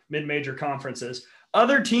other mid-major conferences.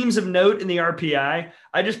 Other teams of note in the RPI,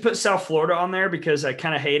 I just put South Florida on there because I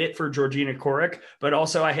kind of hate it for Georgina Corrick, but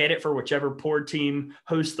also I hate it for whichever poor team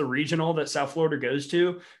hosts the regional that South Florida goes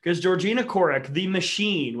to, because Georgina Corrick, the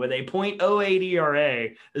machine with a .08 ERA,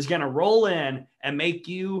 is going to roll in and make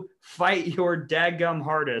you fight your dadgum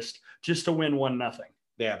hardest just to win 1-0.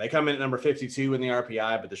 Yeah, they come in at number 52 in the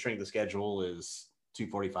RPI, but the strength of schedule is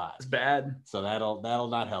 245. It's bad. So that'll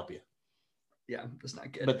not help you. Yeah, that's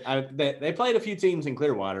not good. But they played a few teams in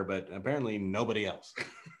Clearwater, but apparently nobody else.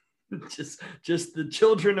 just the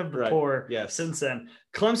children of the poor. Yes. Since then,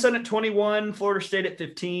 Clemson at 21, Florida State at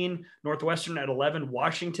 15, Northwestern at 11,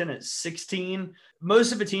 Washington at 16.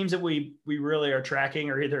 Most of the teams that we really are tracking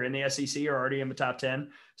are either in the SEC or already in the top 10.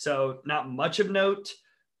 So not much of note.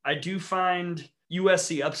 I do find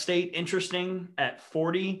USC Upstate interesting at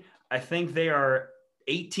 40. I think they are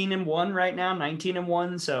 18-1 right now,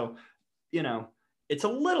 19-1. So, it's a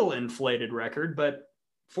little inflated record, but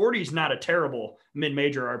 40 is not a terrible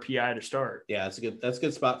mid-major RPI to start. Yeah, that's a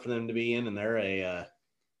good spot for them to be in, and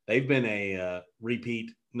they've been a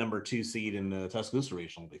repeat number 2 seed in the Tuscaloosa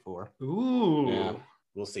Regional before. Ooh, yeah,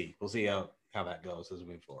 we'll see how that goes as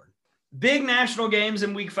we move forward. Big national games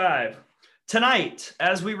in Week 5 tonight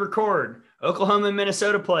as we record. Oklahoma and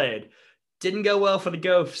Minnesota played. Didn't go well for the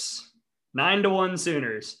Gophers. 9-1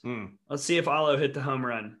 Sooners. Let's see if Alo hit the home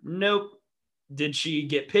run. Nope. Did she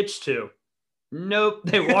get pitched to? Nope.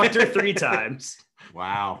 They walked her 3 times.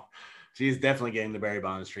 Wow. She's definitely getting the Barry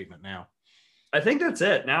Bonds treatment now. I think that's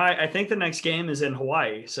it. Now I think the next game is in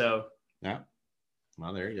Hawaii. So yeah.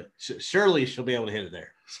 Well, there you go. Surely she'll be able to hit it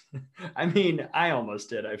there. I mean, I almost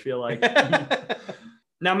did. I feel like.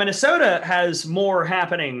 Now, Minnesota has more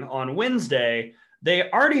happening on Wednesday. They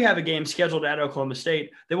already have a game scheduled at Oklahoma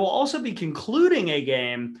State. They will also be concluding a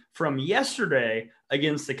game from yesterday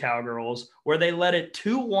against the Cowgirls, where they led it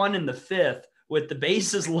 2-1 in the 5th with the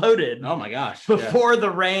bases loaded. Oh my gosh. Before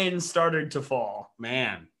the rain started to fall.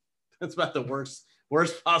 Man, that's about the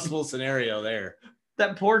worst possible scenario there.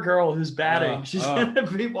 That poor girl who's batting. She's going to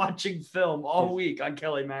be watching film all week on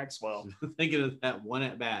Kelly Maxwell. Thinking of that one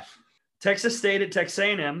at bat. Texas State at Texas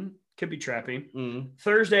A&M. Could be trappy.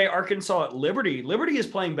 Thursday, Arkansas at Liberty. Liberty is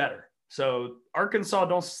playing better. So Arkansas,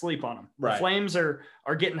 don't sleep on them. Right. The Flames are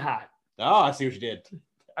getting hot. Oh, I see what you did.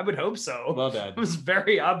 I would hope so. Well done. It was a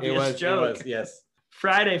very obvious joke. It was, yes.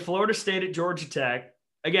 Friday, Florida State at Georgia Tech.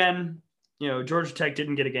 Again, Georgia Tech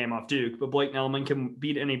didn't get a game off Duke, but Blake Nelliman can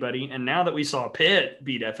beat anybody. And now that we saw Pitt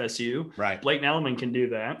beat FSU, right, Blake Nelliman can do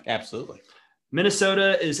that. Absolutely.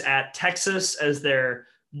 Minnesota is at Texas as their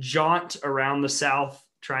jaunt around the South,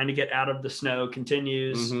 trying to get out of the snow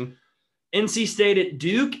continues. NC State at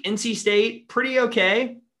Duke. NC State, pretty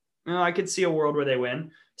okay. I could see a world where they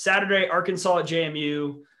win. Saturday, Arkansas at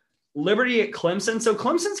JMU. Liberty at Clemson. So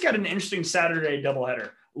Clemson's got an interesting Saturday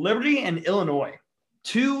doubleheader. Liberty and Illinois.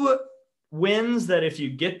 2 wins that if you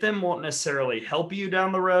get them won't necessarily help you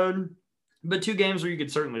down the road, but 2 games where you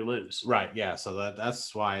could certainly lose. Right, yeah. So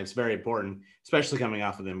that's why it's very important, especially coming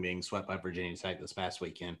off of them being swept by Virginia Tech this past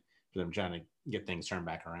weekend, for them trying to get things turned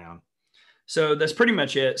back around. So that's pretty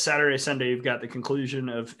much it. Saturday, Sunday, you've got the conclusion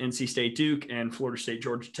of NC State Duke and Florida State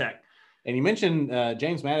Georgia Tech. And you mentioned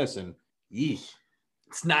James Madison. Yeesh.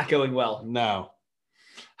 It's not going well. No.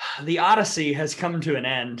 The Odyssey has come to an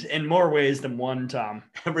end in more ways than one, Tom.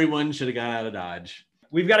 Everyone should have got out of Dodge.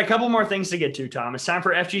 We've got a couple more things to get to, Tom. It's time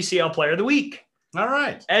for FGCL Player of the Week. All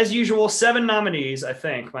right. As usual, 7 nominees, I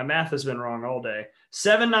think. My math has been wrong all day.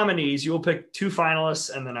 7 nominees. You will pick 2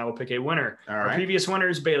 finalists, and then I will pick a winner. All Our right. previous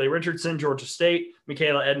winners, Bailey Richardson, Georgia State,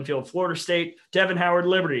 Michaela Edenfield, Florida State, Devin Howard,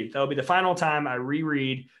 Liberty. That will be the final time I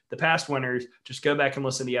reread the past winners. Just go back and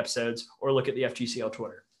listen to the episodes or look at the FGCL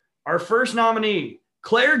Twitter. Our first nominee,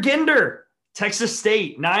 Claire Ginder, Texas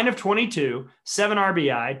State, 9 of 22, 7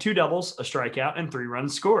 RBI, 2 doubles, a strikeout, and 3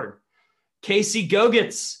 runs scored. Casey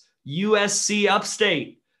Gogutz, USC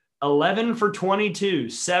Upstate, 11 for 22,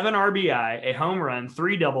 7 RBI, a home run,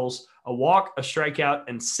 3 doubles, a walk, a strikeout,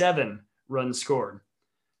 and 7 runs scored.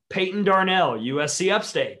 Peyton Darnell, USC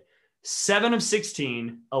Upstate, 7 of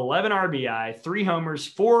 16, 11 RBI, 3 homers,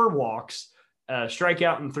 4 walks, a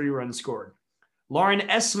strikeout, and 3 runs scored. Lauren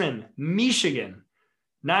Essman, Michigan,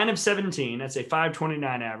 9 of 17. That's a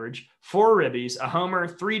 5.29 average, 4 ribbies, a homer,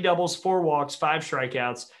 3 doubles, 4 walks, 5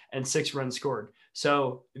 strikeouts, and 6 runs scored.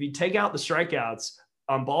 So if you take out the strikeouts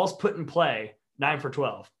on balls put in play, 9 for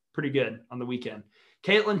 12. Pretty good on the weekend.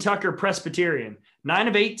 Caitlin Tucker, Presbyterian, 9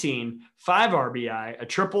 of 18, 5 RBI, a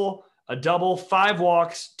triple, a double, 5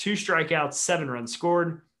 walks, 2 strikeouts, 7 runs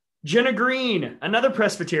scored. Jenna Green, another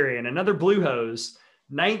Presbyterian, another Blue Hose,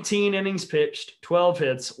 19 innings pitched, 12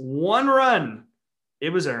 hits, 1 run. It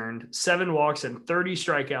was earned, 7 walks and 30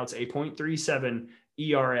 strikeouts, a .37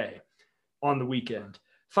 ERA on the weekend.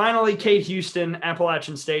 Finally, Kate Houston,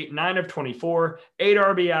 Appalachian State, 9 of 24, 8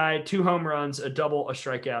 RBI, 2 home runs, a double, a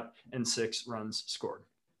strikeout, and 6 runs scored.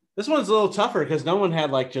 This one's a little tougher because no one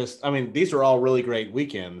had these are all really great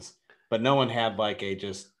weekends, but no one had like a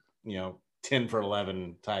 10 for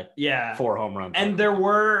 11 type 4 home run. And there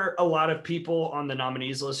were a lot of people on the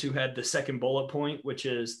nominees list who had the second bullet point, which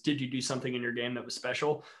is, did you do something in your game that was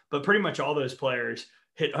special? But pretty much all those players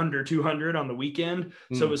hit under 200 on the weekend.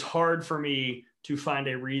 So it was hard for me to find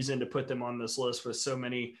a reason to put them on this list with so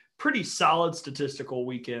many pretty solid statistical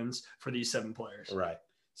weekends for these 7 players. Right.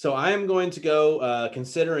 So I am going to go,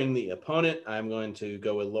 considering the opponent, I'm going to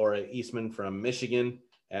go with Laura Eastman from Michigan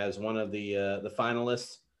as one of the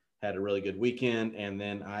finalists. Had a really good weekend. And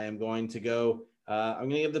then I am going to go, I'm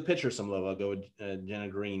going to give the pitcher some love. I'll go with Jenna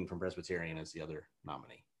Green from Presbyterian as the other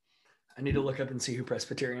nominee. I need to look up and see who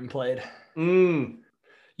Presbyterian played.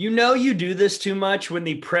 You know you do this too much when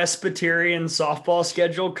the Presbyterian softball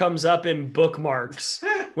schedule comes up in bookmarks.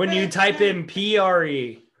 When you type in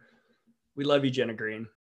PRE. We love you, Jenna Green.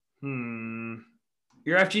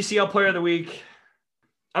 Your FGCL player of the week.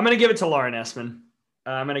 I'm going to give it to Lauren Essman.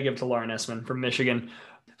 From Michigan.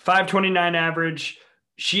 5.29 average.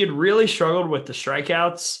 She had really struggled with the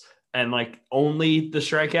strikeouts and only the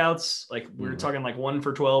strikeouts. We were talking 1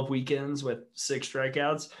 for 12 weekends with 6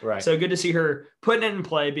 strikeouts. Right. So good to see her putting it in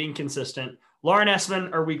play, being consistent. Lauren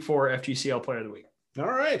Essman, our week 4 FGCL player of the week. All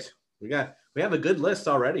right. We have a good list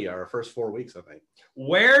already. Our first 4 weeks, I think.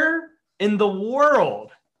 Where in the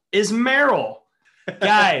world is Merrill?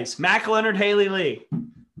 Guys, Mac Leonard, Haley Lee.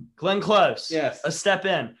 Glenn Close. Yes. A step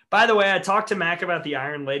in. By the way, I talked to Mac about the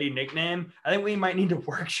Iron Lady nickname. I think we might need to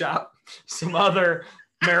workshop some other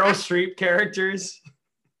Meryl Streep characters.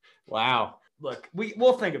 Wow. Look,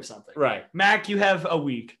 we'll think of something. Right. Mac, you have a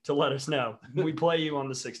week to let us know. We play you on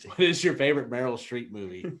the 16th. What is your favorite Meryl Streep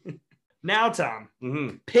movie? Now, Tom.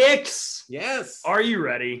 Mm-hmm. Picks. Yes. Are you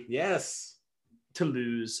ready? Yes. To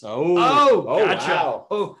lose. Oh, gotcha. Wow.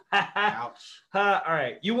 Oh, ouch. all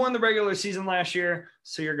right. You won the regular season last year,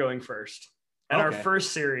 so you're going first. And our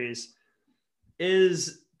first series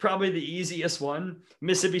is probably the easiest one,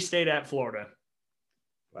 Mississippi State at Florida.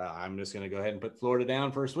 Well, I'm just going to go ahead and put Florida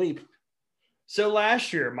down for a sweep. So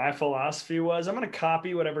last year, my philosophy was I'm going to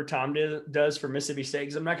copy whatever Tom does for Mississippi State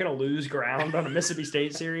because I'm not going to lose ground on a Mississippi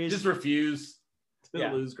State series. Just refuse to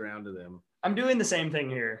lose ground to them. I'm doing the same thing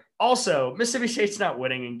here. Also, Mississippi State's not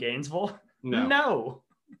winning in Gainesville. No.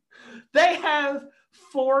 They have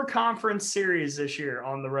 4 conference series this year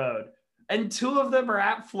on the road, and 2 of them are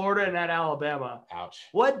at Florida and at Alabama. Ouch.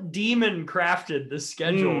 What demon crafted this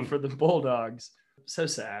schedule for the Bulldogs? So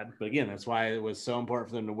sad. But again, that's why it was so important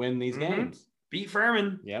for them to win these games. Beat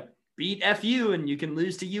Furman. Yep. Beat FU, and you can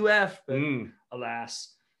lose to UF. But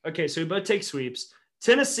alas. Okay, so we both take sweeps.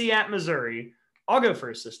 Tennessee at Missouri. I'll go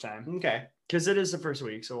first this time. Okay. Because it is the first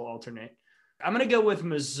week, so we'll alternate. I'm going to go with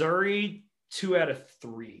Missouri 2 out of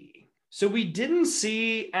 3. So we didn't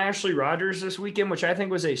see Ashley Rogers this weekend, which I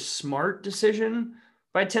think was a smart decision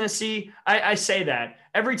by Tennessee. I say that.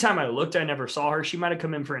 Every time I looked, I never saw her. She might have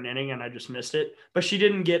come in for an inning, and I just missed it. But she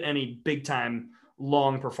didn't get any big-time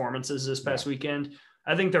long performances this past weekend.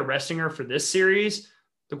 I think they're resting her for this series.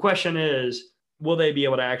 The question is, will they be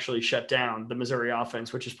able to actually shut down the Missouri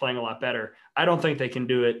offense, which is playing a lot better? I don't think they can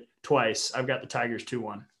do it twice. I've got the Tigers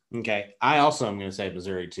 2-1. Okay. I also am going to say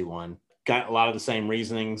Missouri 2-1. Got a lot of the same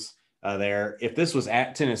reasonings there. If this was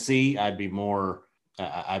at Tennessee, I'd be more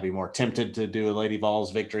tempted to do a Lady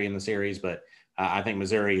Vols victory in the series, but I think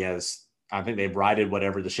Missouri I think they've righted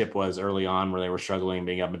whatever the ship was early on where they were struggling,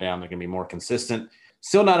 being up and down. They're going to be more consistent.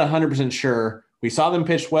 Still not 100% sure we saw them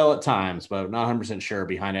pitch well at times, but not 100% sure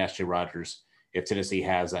behind Ashley Rogers if Tennessee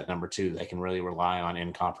has that number 2 they can really rely on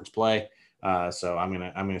in conference play. So I'm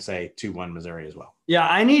gonna say 2-1 Missouri as well. Yeah,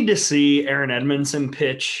 I need to see Aaron Edmondson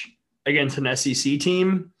pitch against an SEC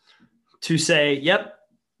team to say, yep,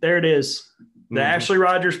 there it is. The Ashley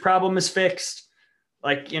Rogers problem is fixed.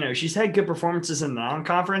 Like, she's had good performances in the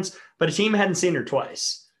non-conference, but a team hadn't seen her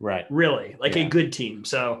twice. Right. Really, a good team.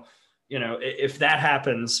 So, if that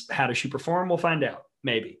happens, how does she perform? We'll find out.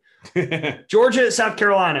 Maybe. Georgia at South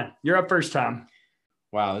Carolina. You're up first, Tom.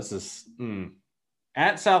 Wow, this is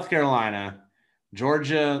at South Carolina.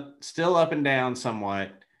 Georgia still up and down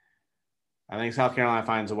somewhat. I think South Carolina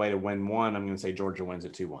finds a way to win one. I'm going to say Georgia wins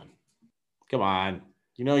at 2-1. Come on.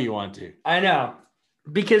 You want to. I know.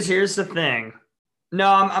 Because here's the thing. No,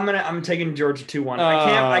 I'm taking Georgia 2-1.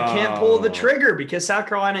 I can't pull the trigger because South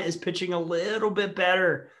Carolina is pitching a little bit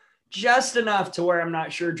better, just enough to where I'm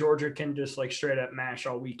not sure Georgia can just straight up mash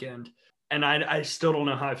all weekend. And I still don't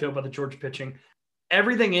know how I feel about the Georgia pitching.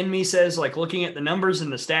 Everything in me says, looking at the numbers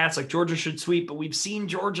and the stats, Georgia should sweep, but we've seen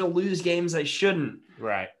Georgia lose games they shouldn't.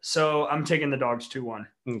 Right. So I'm taking the Dogs 2-1.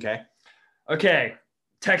 Okay.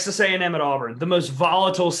 Texas A&M at Auburn, the most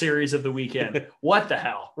volatile series of the weekend. What the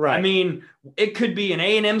hell? Right. I mean, it could be an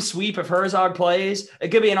A&M sweep if Herzog plays. It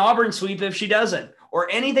could be an Auburn sweep if she doesn't,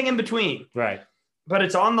 or anything in between. Right. But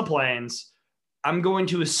it's on the Plains. I'm going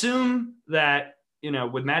to assume that,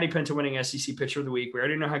 with Maddie Penta winning SEC Pitcher of the Week, we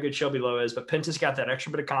already know how good Shelby Lowe is, but Penta's got that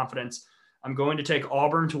extra bit of confidence. I'm going to take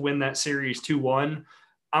Auburn to win that series 2-1.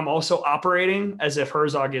 I'm also operating as if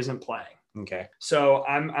Herzog isn't playing. Okay. So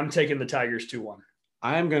I'm taking the Tigers 2-1.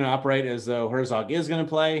 I'm going to operate as though Herzog is going to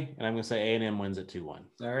play, and I'm going to say A&M wins at 2-1.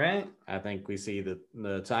 All right. I think we see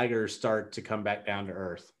the Tigers start to come back down to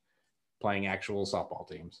earth, playing actual softball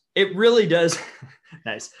teams. It really does.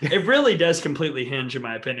 Nice. It really does completely hinge, in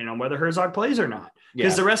my opinion, on whether Herzog plays or not.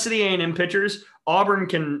 Because the rest of the A&M pitchers, Auburn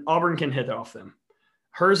can hit off them.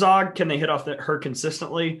 Herzog, can they hit off her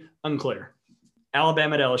consistently? Unclear.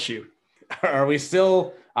 Alabama at LSU. Are we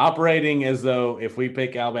still operating as though if we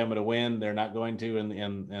pick Alabama to win, they're not going to,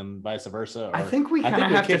 and vice versa? Or, I think we kind of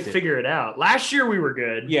have to figure it out. Last year we were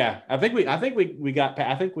good. Yeah, I think we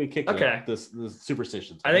kicked the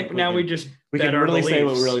superstitions. I think now we can really say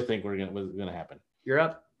what we really think was going to happen. You're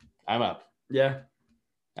up. I'm up. Yeah.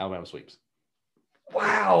 Alabama sweeps.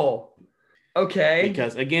 Wow. Okay.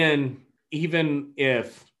 Because again, even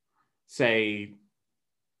if say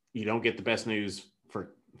you don't get the best news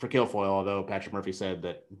for Guilfoyle, although Patrick Murphy said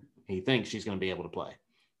that he thinks she's going to be able to play.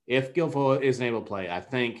 If Guilfoyle isn't able to play, I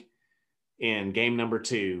think in game number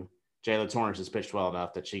 2, Jayla Torrance has pitched well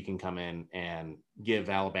enough that she can come in and give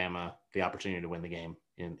Alabama the opportunity to win the game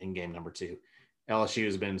in game number 2. LSU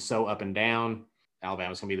has been so up and down.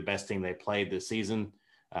 Alabama's going to be the best team they played this season,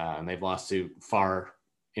 and they've lost to far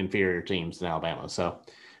inferior teams than Alabama. So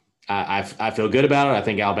I feel good about it. I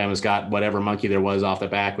think Alabama's got whatever monkey there was off the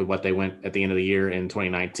back with what they went at the end of the year in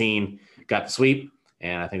 2019, got the sweep,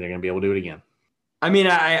 and I think they're going to be able to do it again. I mean,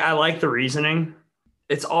 I like the reasoning.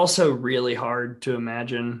 It's also really hard to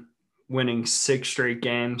imagine winning 6 straight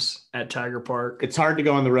games at Tiger Park. It's hard to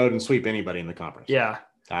go on the road and sweep anybody in the conference. Yeah.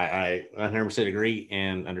 I 100% agree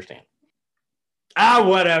and understand.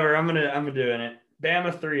 Whatever. I'm doing it.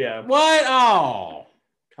 Bama 3-0. What? Oh,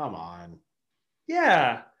 come on.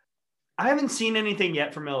 Yeah. I haven't seen anything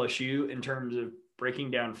yet from LSU in terms of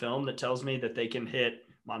breaking down film that tells me that they can hit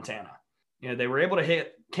Montana. They were able to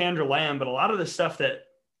hit Kendra Lamb, but a lot of the stuff that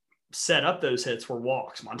set up those hits were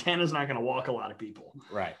walks. Montana's not going to walk a lot of people.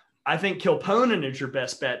 Right. I think Kilponen is your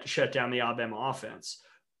best bet to shut down the Alabama offense.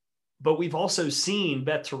 But we've also seen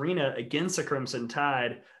Beth Torina against the Crimson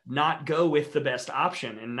Tide not go with the best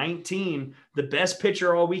option. In 19, the best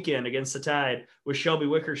pitcher all weekend against the Tide was Shelby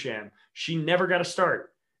Wickersham. She never got a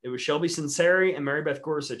start. It was Shelby Sinceri and Mary Beth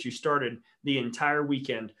Gorsuch who started the entire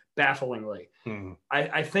weekend, bafflingly. Mm-hmm.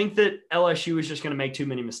 I think that LSU is just going to make too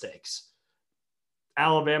many mistakes.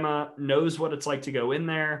 Alabama knows what it's like to go in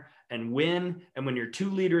there and win. And when your 2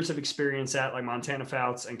 leaders have experienced that, like Montana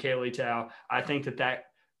Fouts and Kaylee Tao, I think that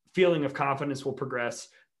feeling of confidence will progress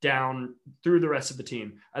down through the rest of the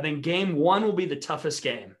team. I think game 1 will be the toughest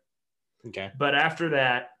game. Okay. But after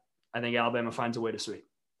that, I think Alabama finds a way to sweep.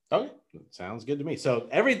 Okay. Sounds good to me. So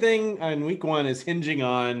everything in week 1 is hinging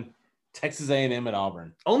on Texas A&M at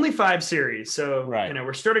Auburn. Only 5 series. So, right.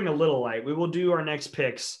 We're starting a little light. We will do our next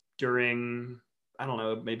picks during, I don't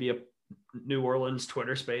know, maybe a New Orleans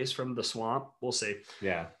Twitter space from the swamp. We'll see.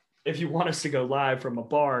 Yeah. If you want us to go live from a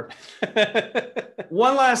bar.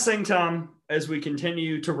 One last thing, Tom, as we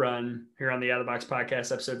continue to run here on the Out of the Box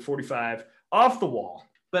podcast, episode 45, Off the Wall.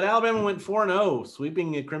 But Alabama went 4-0,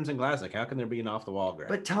 sweeping a Crimson Classic. How can there be an off-the-wall grab?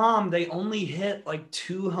 But Tom, they only hit like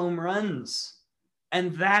 2 home runs,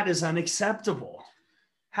 and that is unacceptable.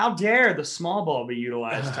 How dare the small ball be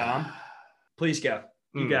utilized, Tom? Please go.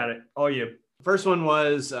 You got it. All you. First one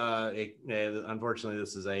was, unfortunately,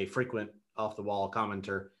 this is a frequent off-the-wall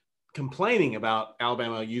commenter complaining about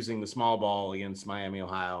Alabama using the small ball against Miami,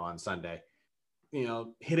 Ohio on Sunday. You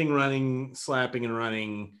know, hitting, running, slapping and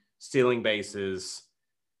running, stealing bases,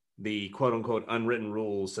 the quote-unquote unwritten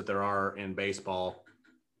rules that there are in baseball,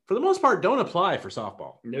 for the most part, don't apply for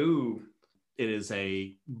softball. No. It is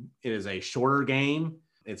a shorter game.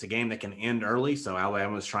 It's a game that can end early, so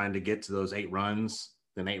Alabama was trying to get to those 8 runs,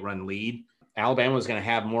 an 8-run lead. Alabama is going to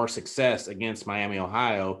have more success against Miami,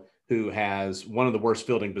 Ohio, who has one of the worst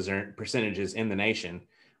fielding percentages in the nation.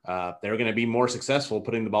 They're going to be more successful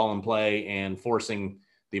putting the ball in play and forcing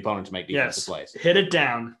the opponent to make defensive plays. Hit it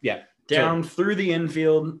down. Yeah. Down through the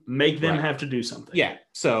infield, make them have to do something. Yeah.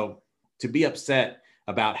 So to be upset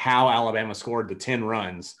about how Alabama scored the 10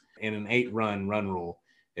 runs in an 8-run run rule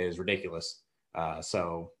is ridiculous.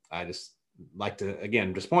 So I just like to,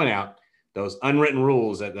 again, just point out those unwritten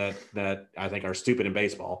rules that I think are stupid in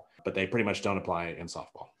baseball, but they pretty much don't apply in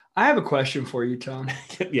softball. I have a question for you, Tom.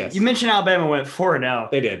 Yes. You mentioned Alabama went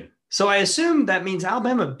 4-0. They did. So I assume that means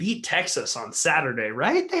Alabama beat Texas on Saturday,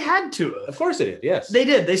 right? They had to. Of course they did, yes. They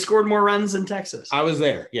did. They scored more runs than Texas. I was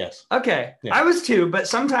there, yes. Okay. Yeah. I was too, but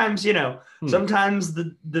sometimes, sometimes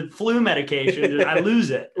the flu medication, I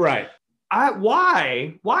lose it. Right.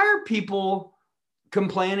 Why are people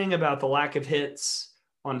complaining about the lack of hits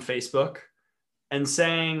on Facebook and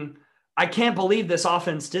saying, I can't believe this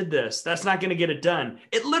offense did this. That's not going to get it done.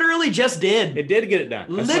 It literally just did. It did get it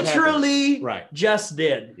done. That's literally right. Just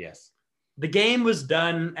did. Yes. The game was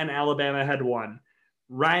done and Alabama had won.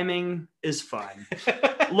 Rhyming is fun.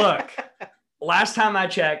 Look, last time I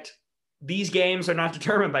checked, these games are not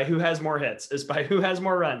determined by who has more hits. It's by who has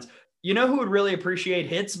more runs. You know who would really appreciate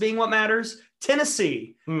hits being what matters?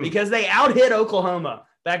 Tennessee, because they out-hit Oklahoma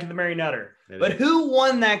back at the Mary Nutter. But who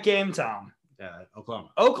won that game, Tom?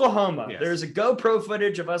 Oklahoma. Yes. There's a GoPro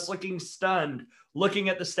footage of us looking stunned, looking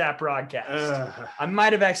at the stat broadcast. I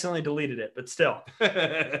might have accidentally deleted it, but still.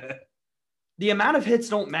 The amount of hits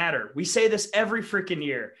don't matter. We say this every freaking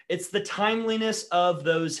year. It's the timeliness of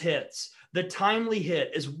those hits. The timely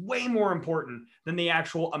hit is way more important than the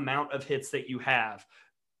actual amount of hits that you have.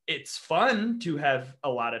 It's fun to have a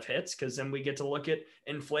lot of hits because then we get to look at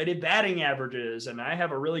inflated batting averages. And I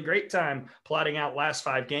have a really great time plotting out last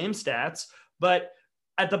 5 game stats. But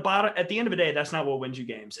at the end of the day, that's not what wins you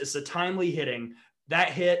games. It's the timely hitting,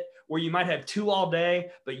 that hit where you might have 2 all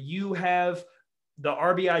day, but you have the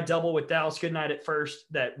RBI double with Dallas Goodnight at first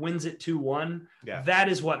that wins it 2-1. Yeah. That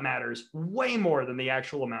is what matters way more than the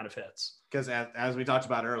actual amount of hits. Because as we talked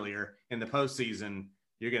about earlier, in the postseason,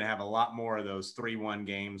 you're going to have a lot more of those 3-1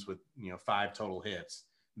 games with 5 total hits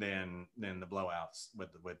than the blowouts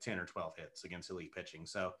with 10 or 12 hits against elite pitching.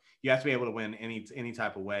 So you have to be able to win any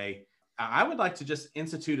type of way. I would like to just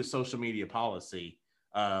institute a social media policy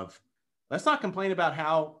of let's not complain about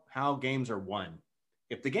how games are won.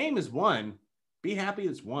 If the game is won, be happy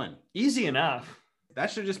it's won. Easy enough.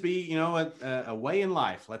 That should just be, a way in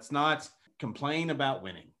life. Let's not complain about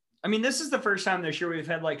winning. I mean, this is the first time this year we've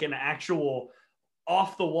had like an actual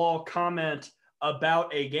off the wall comment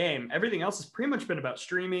about a game. Everything else has pretty much been about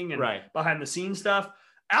streaming and behind the scenes stuff.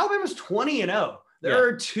 Alabama's 20-0. There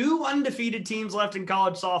are 2 undefeated teams left in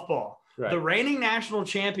college softball. Right. The reigning national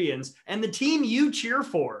champions and the team you cheer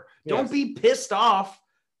for. Yes. Don't be pissed off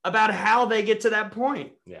about how they get to that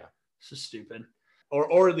point. Yeah. It's just stupid.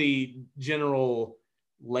 Or the general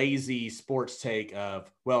lazy sports take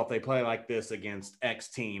of, well, if they play like this against X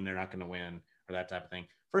team, they're not going to win, or that type of thing.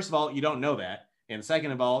 First of all, you don't know that. And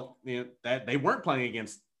second of all, that they weren't playing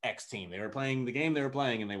against X team. They were playing the game they were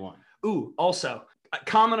playing and they won. Ooh, also,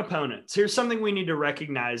 common opponents. Here's something we need to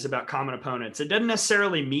recognize about common opponents. It doesn't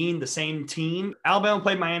necessarily mean the same team. Alabama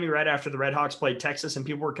played Miami right after the Redhawks played Texas, and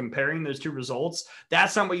people were comparing those 2 results.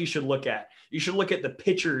 That's not what you should look at. You should look at the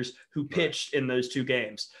pitchers who pitched in those 2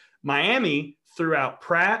 games. Miami threw out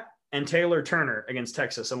Pratt and Taylor Turner against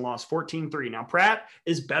Texas and lost 14-3. Now, Pratt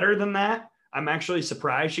is better than that. I'm actually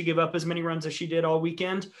surprised she gave up as many runs as she did all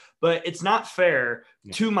weekend, but it's not fair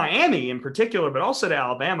to Miami in particular, but also to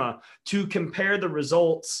Alabama to compare the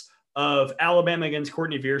results of Alabama against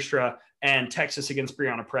Courtney Veerstra and Texas against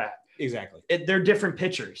Brianna Pratt. Exactly. They're different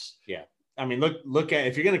pitchers. Yeah. I mean, look at,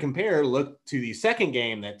 if you're going to compare, look to the second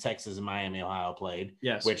game that Texas and Miami, Ohio played,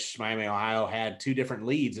 which Miami, Ohio had 2 different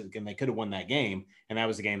leads and they could have won that game. And that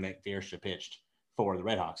was the game that Veerstra pitched for the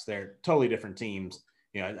Redhawks. They're totally different teams.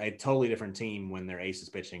 a totally different team when their ace is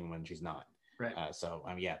pitching when she's not. Right.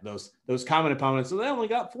 Those common opponents. So they only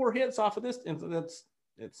got 4 hits off of this, and so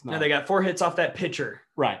it's not. No, they got 4 hits off that pitcher.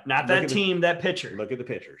 Right. Not that team, that pitcher. Look at the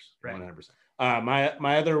pitchers. Right. 100%.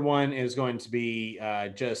 My other one is going to be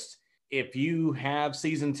just if you have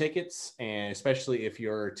season tickets, and especially if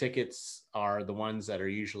your tickets are the ones that are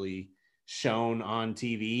usually shown on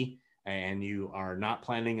TV, and you are not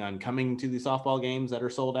planning on coming to the softball games that are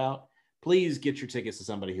sold out, please get your tickets to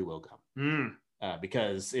somebody who will come.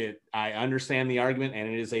 Because I understand the argument, and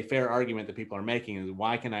it is a fair argument that people are making, is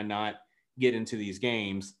why can I not get into these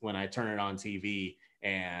games when I turn it on TV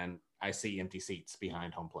and I see empty seats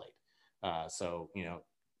behind home plate? So,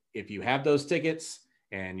 if you have those tickets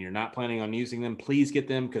and you're not planning on using them, please get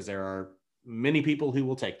them, because there are many people who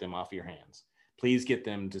will take them off your hands. Please get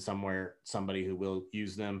them to somebody who will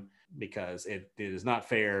use them, because it is not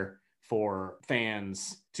fair for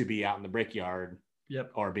fans to be out in the Brickyard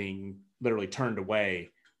or being literally turned away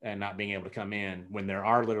and not being able to come in when there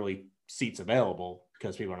are literally seats available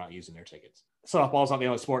because people are not using their tickets. Softball is not the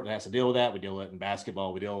only sport that has to deal with that. We deal with it in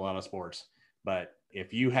basketball. We deal with a lot of sports. But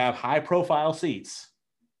if you have high profile seats,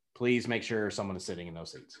 please make sure someone is sitting in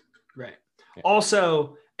those seats. Right. Yeah.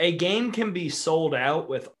 Also, a game can be sold out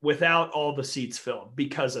without all the seats filled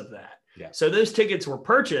because of that. Yeah. So those tickets were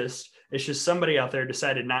purchased. It's just somebody out there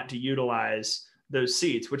decided not to utilize those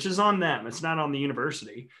seats, which is on them. It's not on the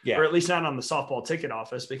university, or at least not on the softball ticket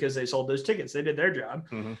office, because they sold those tickets. They did their job.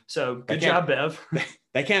 Mm-hmm. So good job, Bev.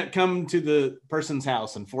 They can't come to the person's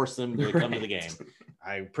house and force them to come to the game.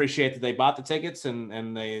 I appreciate that they bought the tickets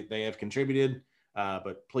and they have contributed,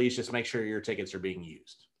 but please just make sure your tickets are being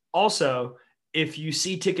used. Also, if you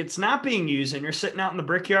see tickets not being used and you're sitting out in the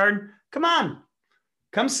Brickyard, come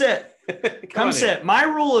sit. Come sit. My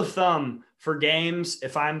rule of thumb for games,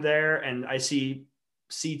 if I'm there and I see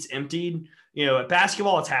seats emptied, at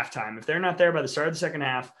basketball, it's halftime. If they're not there by the start of the second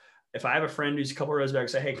half, if I have a friend who's a couple rows back,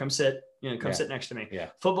 say, hey, come sit, sit next to me. Yeah.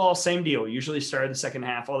 Football, same deal. Usually start the second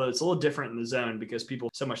half, although it's a little different in the zone because people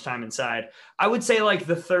so much time inside. I would say like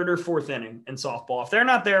the 3rd or 4th inning in softball. If they're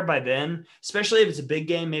not there by then, especially if it's a big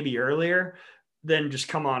game, maybe earlier, then just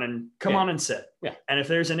come on and sit. Yeah. And if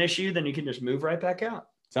there's an issue, then you can just move right back out.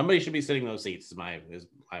 Somebody should be sitting in those seats is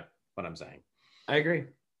what I'm saying. I agree.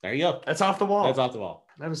 There you go. That's off the wall. That's off the wall.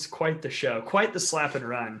 That was quite the show. Quite the slap and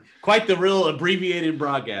run. Quite the real abbreviated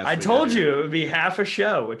broadcast. I told you it would be half a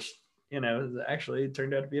show, which, actually it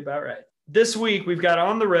turned out to be about right. This week we've got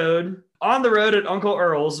on the road at Uncle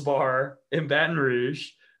Earl's Bar in Baton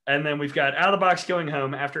Rouge. And then we've got Out of the Box going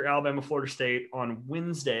home after Alabama, Florida State on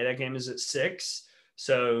Wednesday. That game is at 6.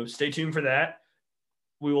 So stay tuned for that.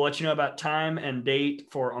 We will let you know about time and date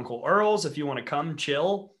for Uncle Earl's if you want to come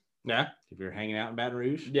chill. Yeah. If you're hanging out in Baton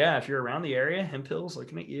Rouge. Yeah. If you're around the area, Hemp Hill's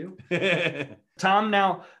looking at you. Tom,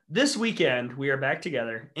 now this weekend we are back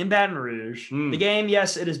together in Baton Rouge. The game,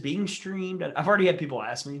 yes, it is being streamed. I've already had people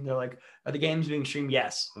ask me. They're like, are the games being streamed?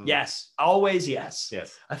 Yes. Yes. Always yes.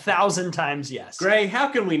 Yes. 1,000 times yes. Gray, how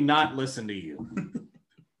can we not listen to you?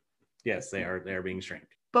 Yes, they are being streamed.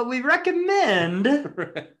 But we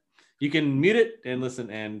recommend... You can mute it and listen.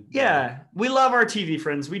 And we love our TV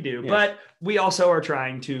friends. We do. Yes. But we also are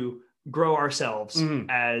trying to grow ourselves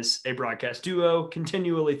as a broadcast duo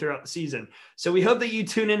continually throughout the season. So we hope that you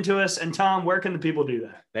tune into us. And Tom, where can the people do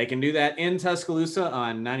that? They can do that in Tuscaloosa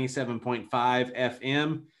on 97.5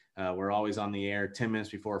 FM. We're always on the air 10 minutes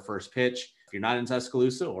before first pitch. If you're not in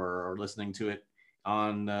Tuscaloosa or listening to it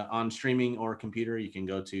on streaming or computer, you can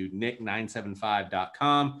go to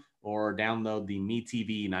nick975.com. or download the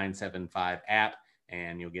MeTV 975 app,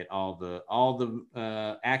 and you'll get all the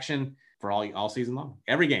action for all season long.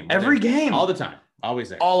 Every game, all the time, always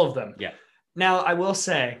there. All of them. Yeah. Now I will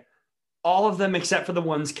say, all of them except for the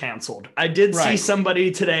ones canceled. I did see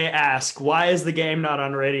somebody today ask, "Why is the game not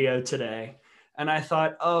on radio today?" And I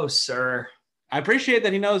thought, "Oh, sir." I appreciate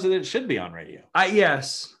that he knows that it should be on radio.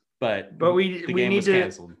 Yes. But we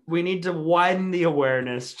need to widen the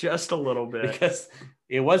awareness just a little bit, because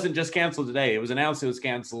it wasn't just canceled today. It was announced it was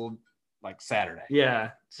canceled like Saturday.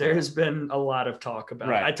 Yeah. There has been a lot of talk about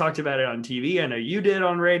it. I talked about it on TV. I know you did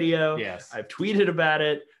on radio. Yes. I've tweeted about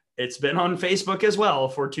it. It's been on Facebook as well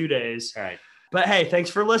for 2 days. All right. But hey, thanks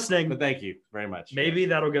for listening. But thank you very much. Maybe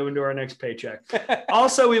that'll go into our next paycheck.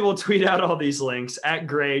 Also, we will tweet out all these links at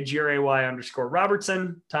Gray,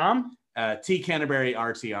 GRAY_Robertson. Tom? T Canterbury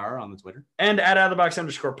RTR on the Twitter. And at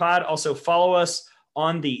OutOfTheBox_pod. Also follow us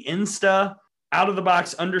on the Insta.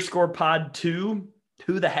 OutOfTheBox_pod2.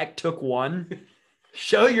 Who the heck took one?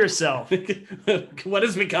 Show yourself. What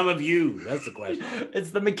has become of you? That's the question.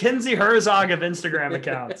 It's the Mackenzie Herzog of Instagram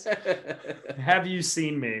accounts. Have you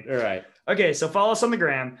seen me? All right. Okay, so follow us on the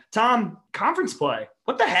gram. Tom, conference play.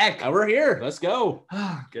 What the heck? We're here. Let's go.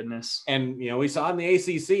 Oh, goodness. And, we saw in the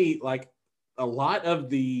ACC, like a lot of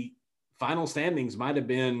the final standings might have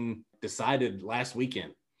been decided last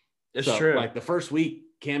weekend. It's true. Like the first week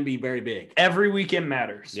can be very big. Every weekend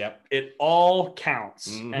matters. Yep. It all counts.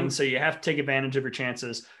 Mm-hmm. And so you have to take advantage of your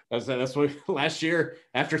chances. That's what last year,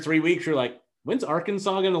 after 3 weeks, you're like, when's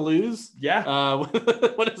Arkansas going to lose? Yeah.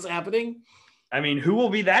 What is happening? I mean, who will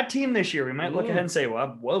be that team this year? We might look ahead and say,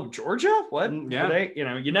 well, whoa, Georgia? What? Yeah.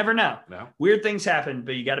 You never know. No. Weird things happen,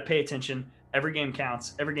 but you got to pay attention. Every game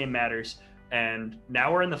counts. Every game matters. And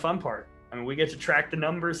now we're in the fun part. I mean, we get to track the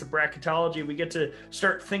numbers, the bracketology. We get to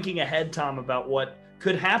start thinking ahead, Tom, about what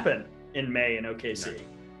could happen in May in OKC. No.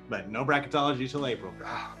 But no bracketology till April.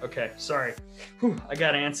 Okay, sorry. I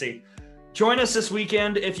got antsy. Join us this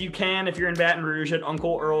weekend if you can. If you're in Baton Rouge at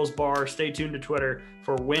Uncle Earl's Bar, stay tuned to Twitter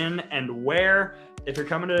for when and where. If you're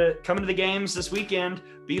coming to the games this weekend,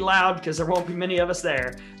 be loud because there won't be many of us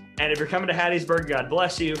there. And if you're coming to Hattiesburg, God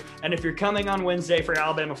bless you. And if you're coming on Wednesday for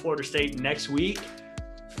Alabama, Florida State next week,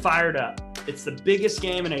 fired up. It's the biggest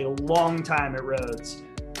game in a long time at Rhodes.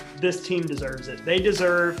 This team deserves it. They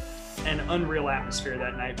deserve an unreal atmosphere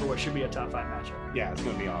that night for what should be a top 5 matchup. Yeah, it's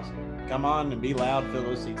going to be awesome. Come on and be loud, fill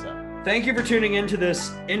those seats up. Thank you for tuning into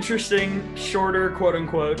this interesting, shorter, quote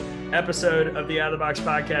unquote, episode of the Out of the Box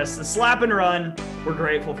podcast. The slap and run. We're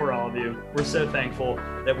grateful for all of you. We're so thankful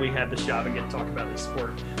that we have this job and get to talk about this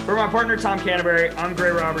sport. For my partner, Tom Canterbury, I'm Gray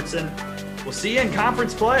Robertson. We'll see you in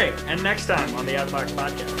conference play and next time on the Out of the Box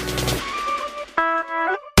podcast.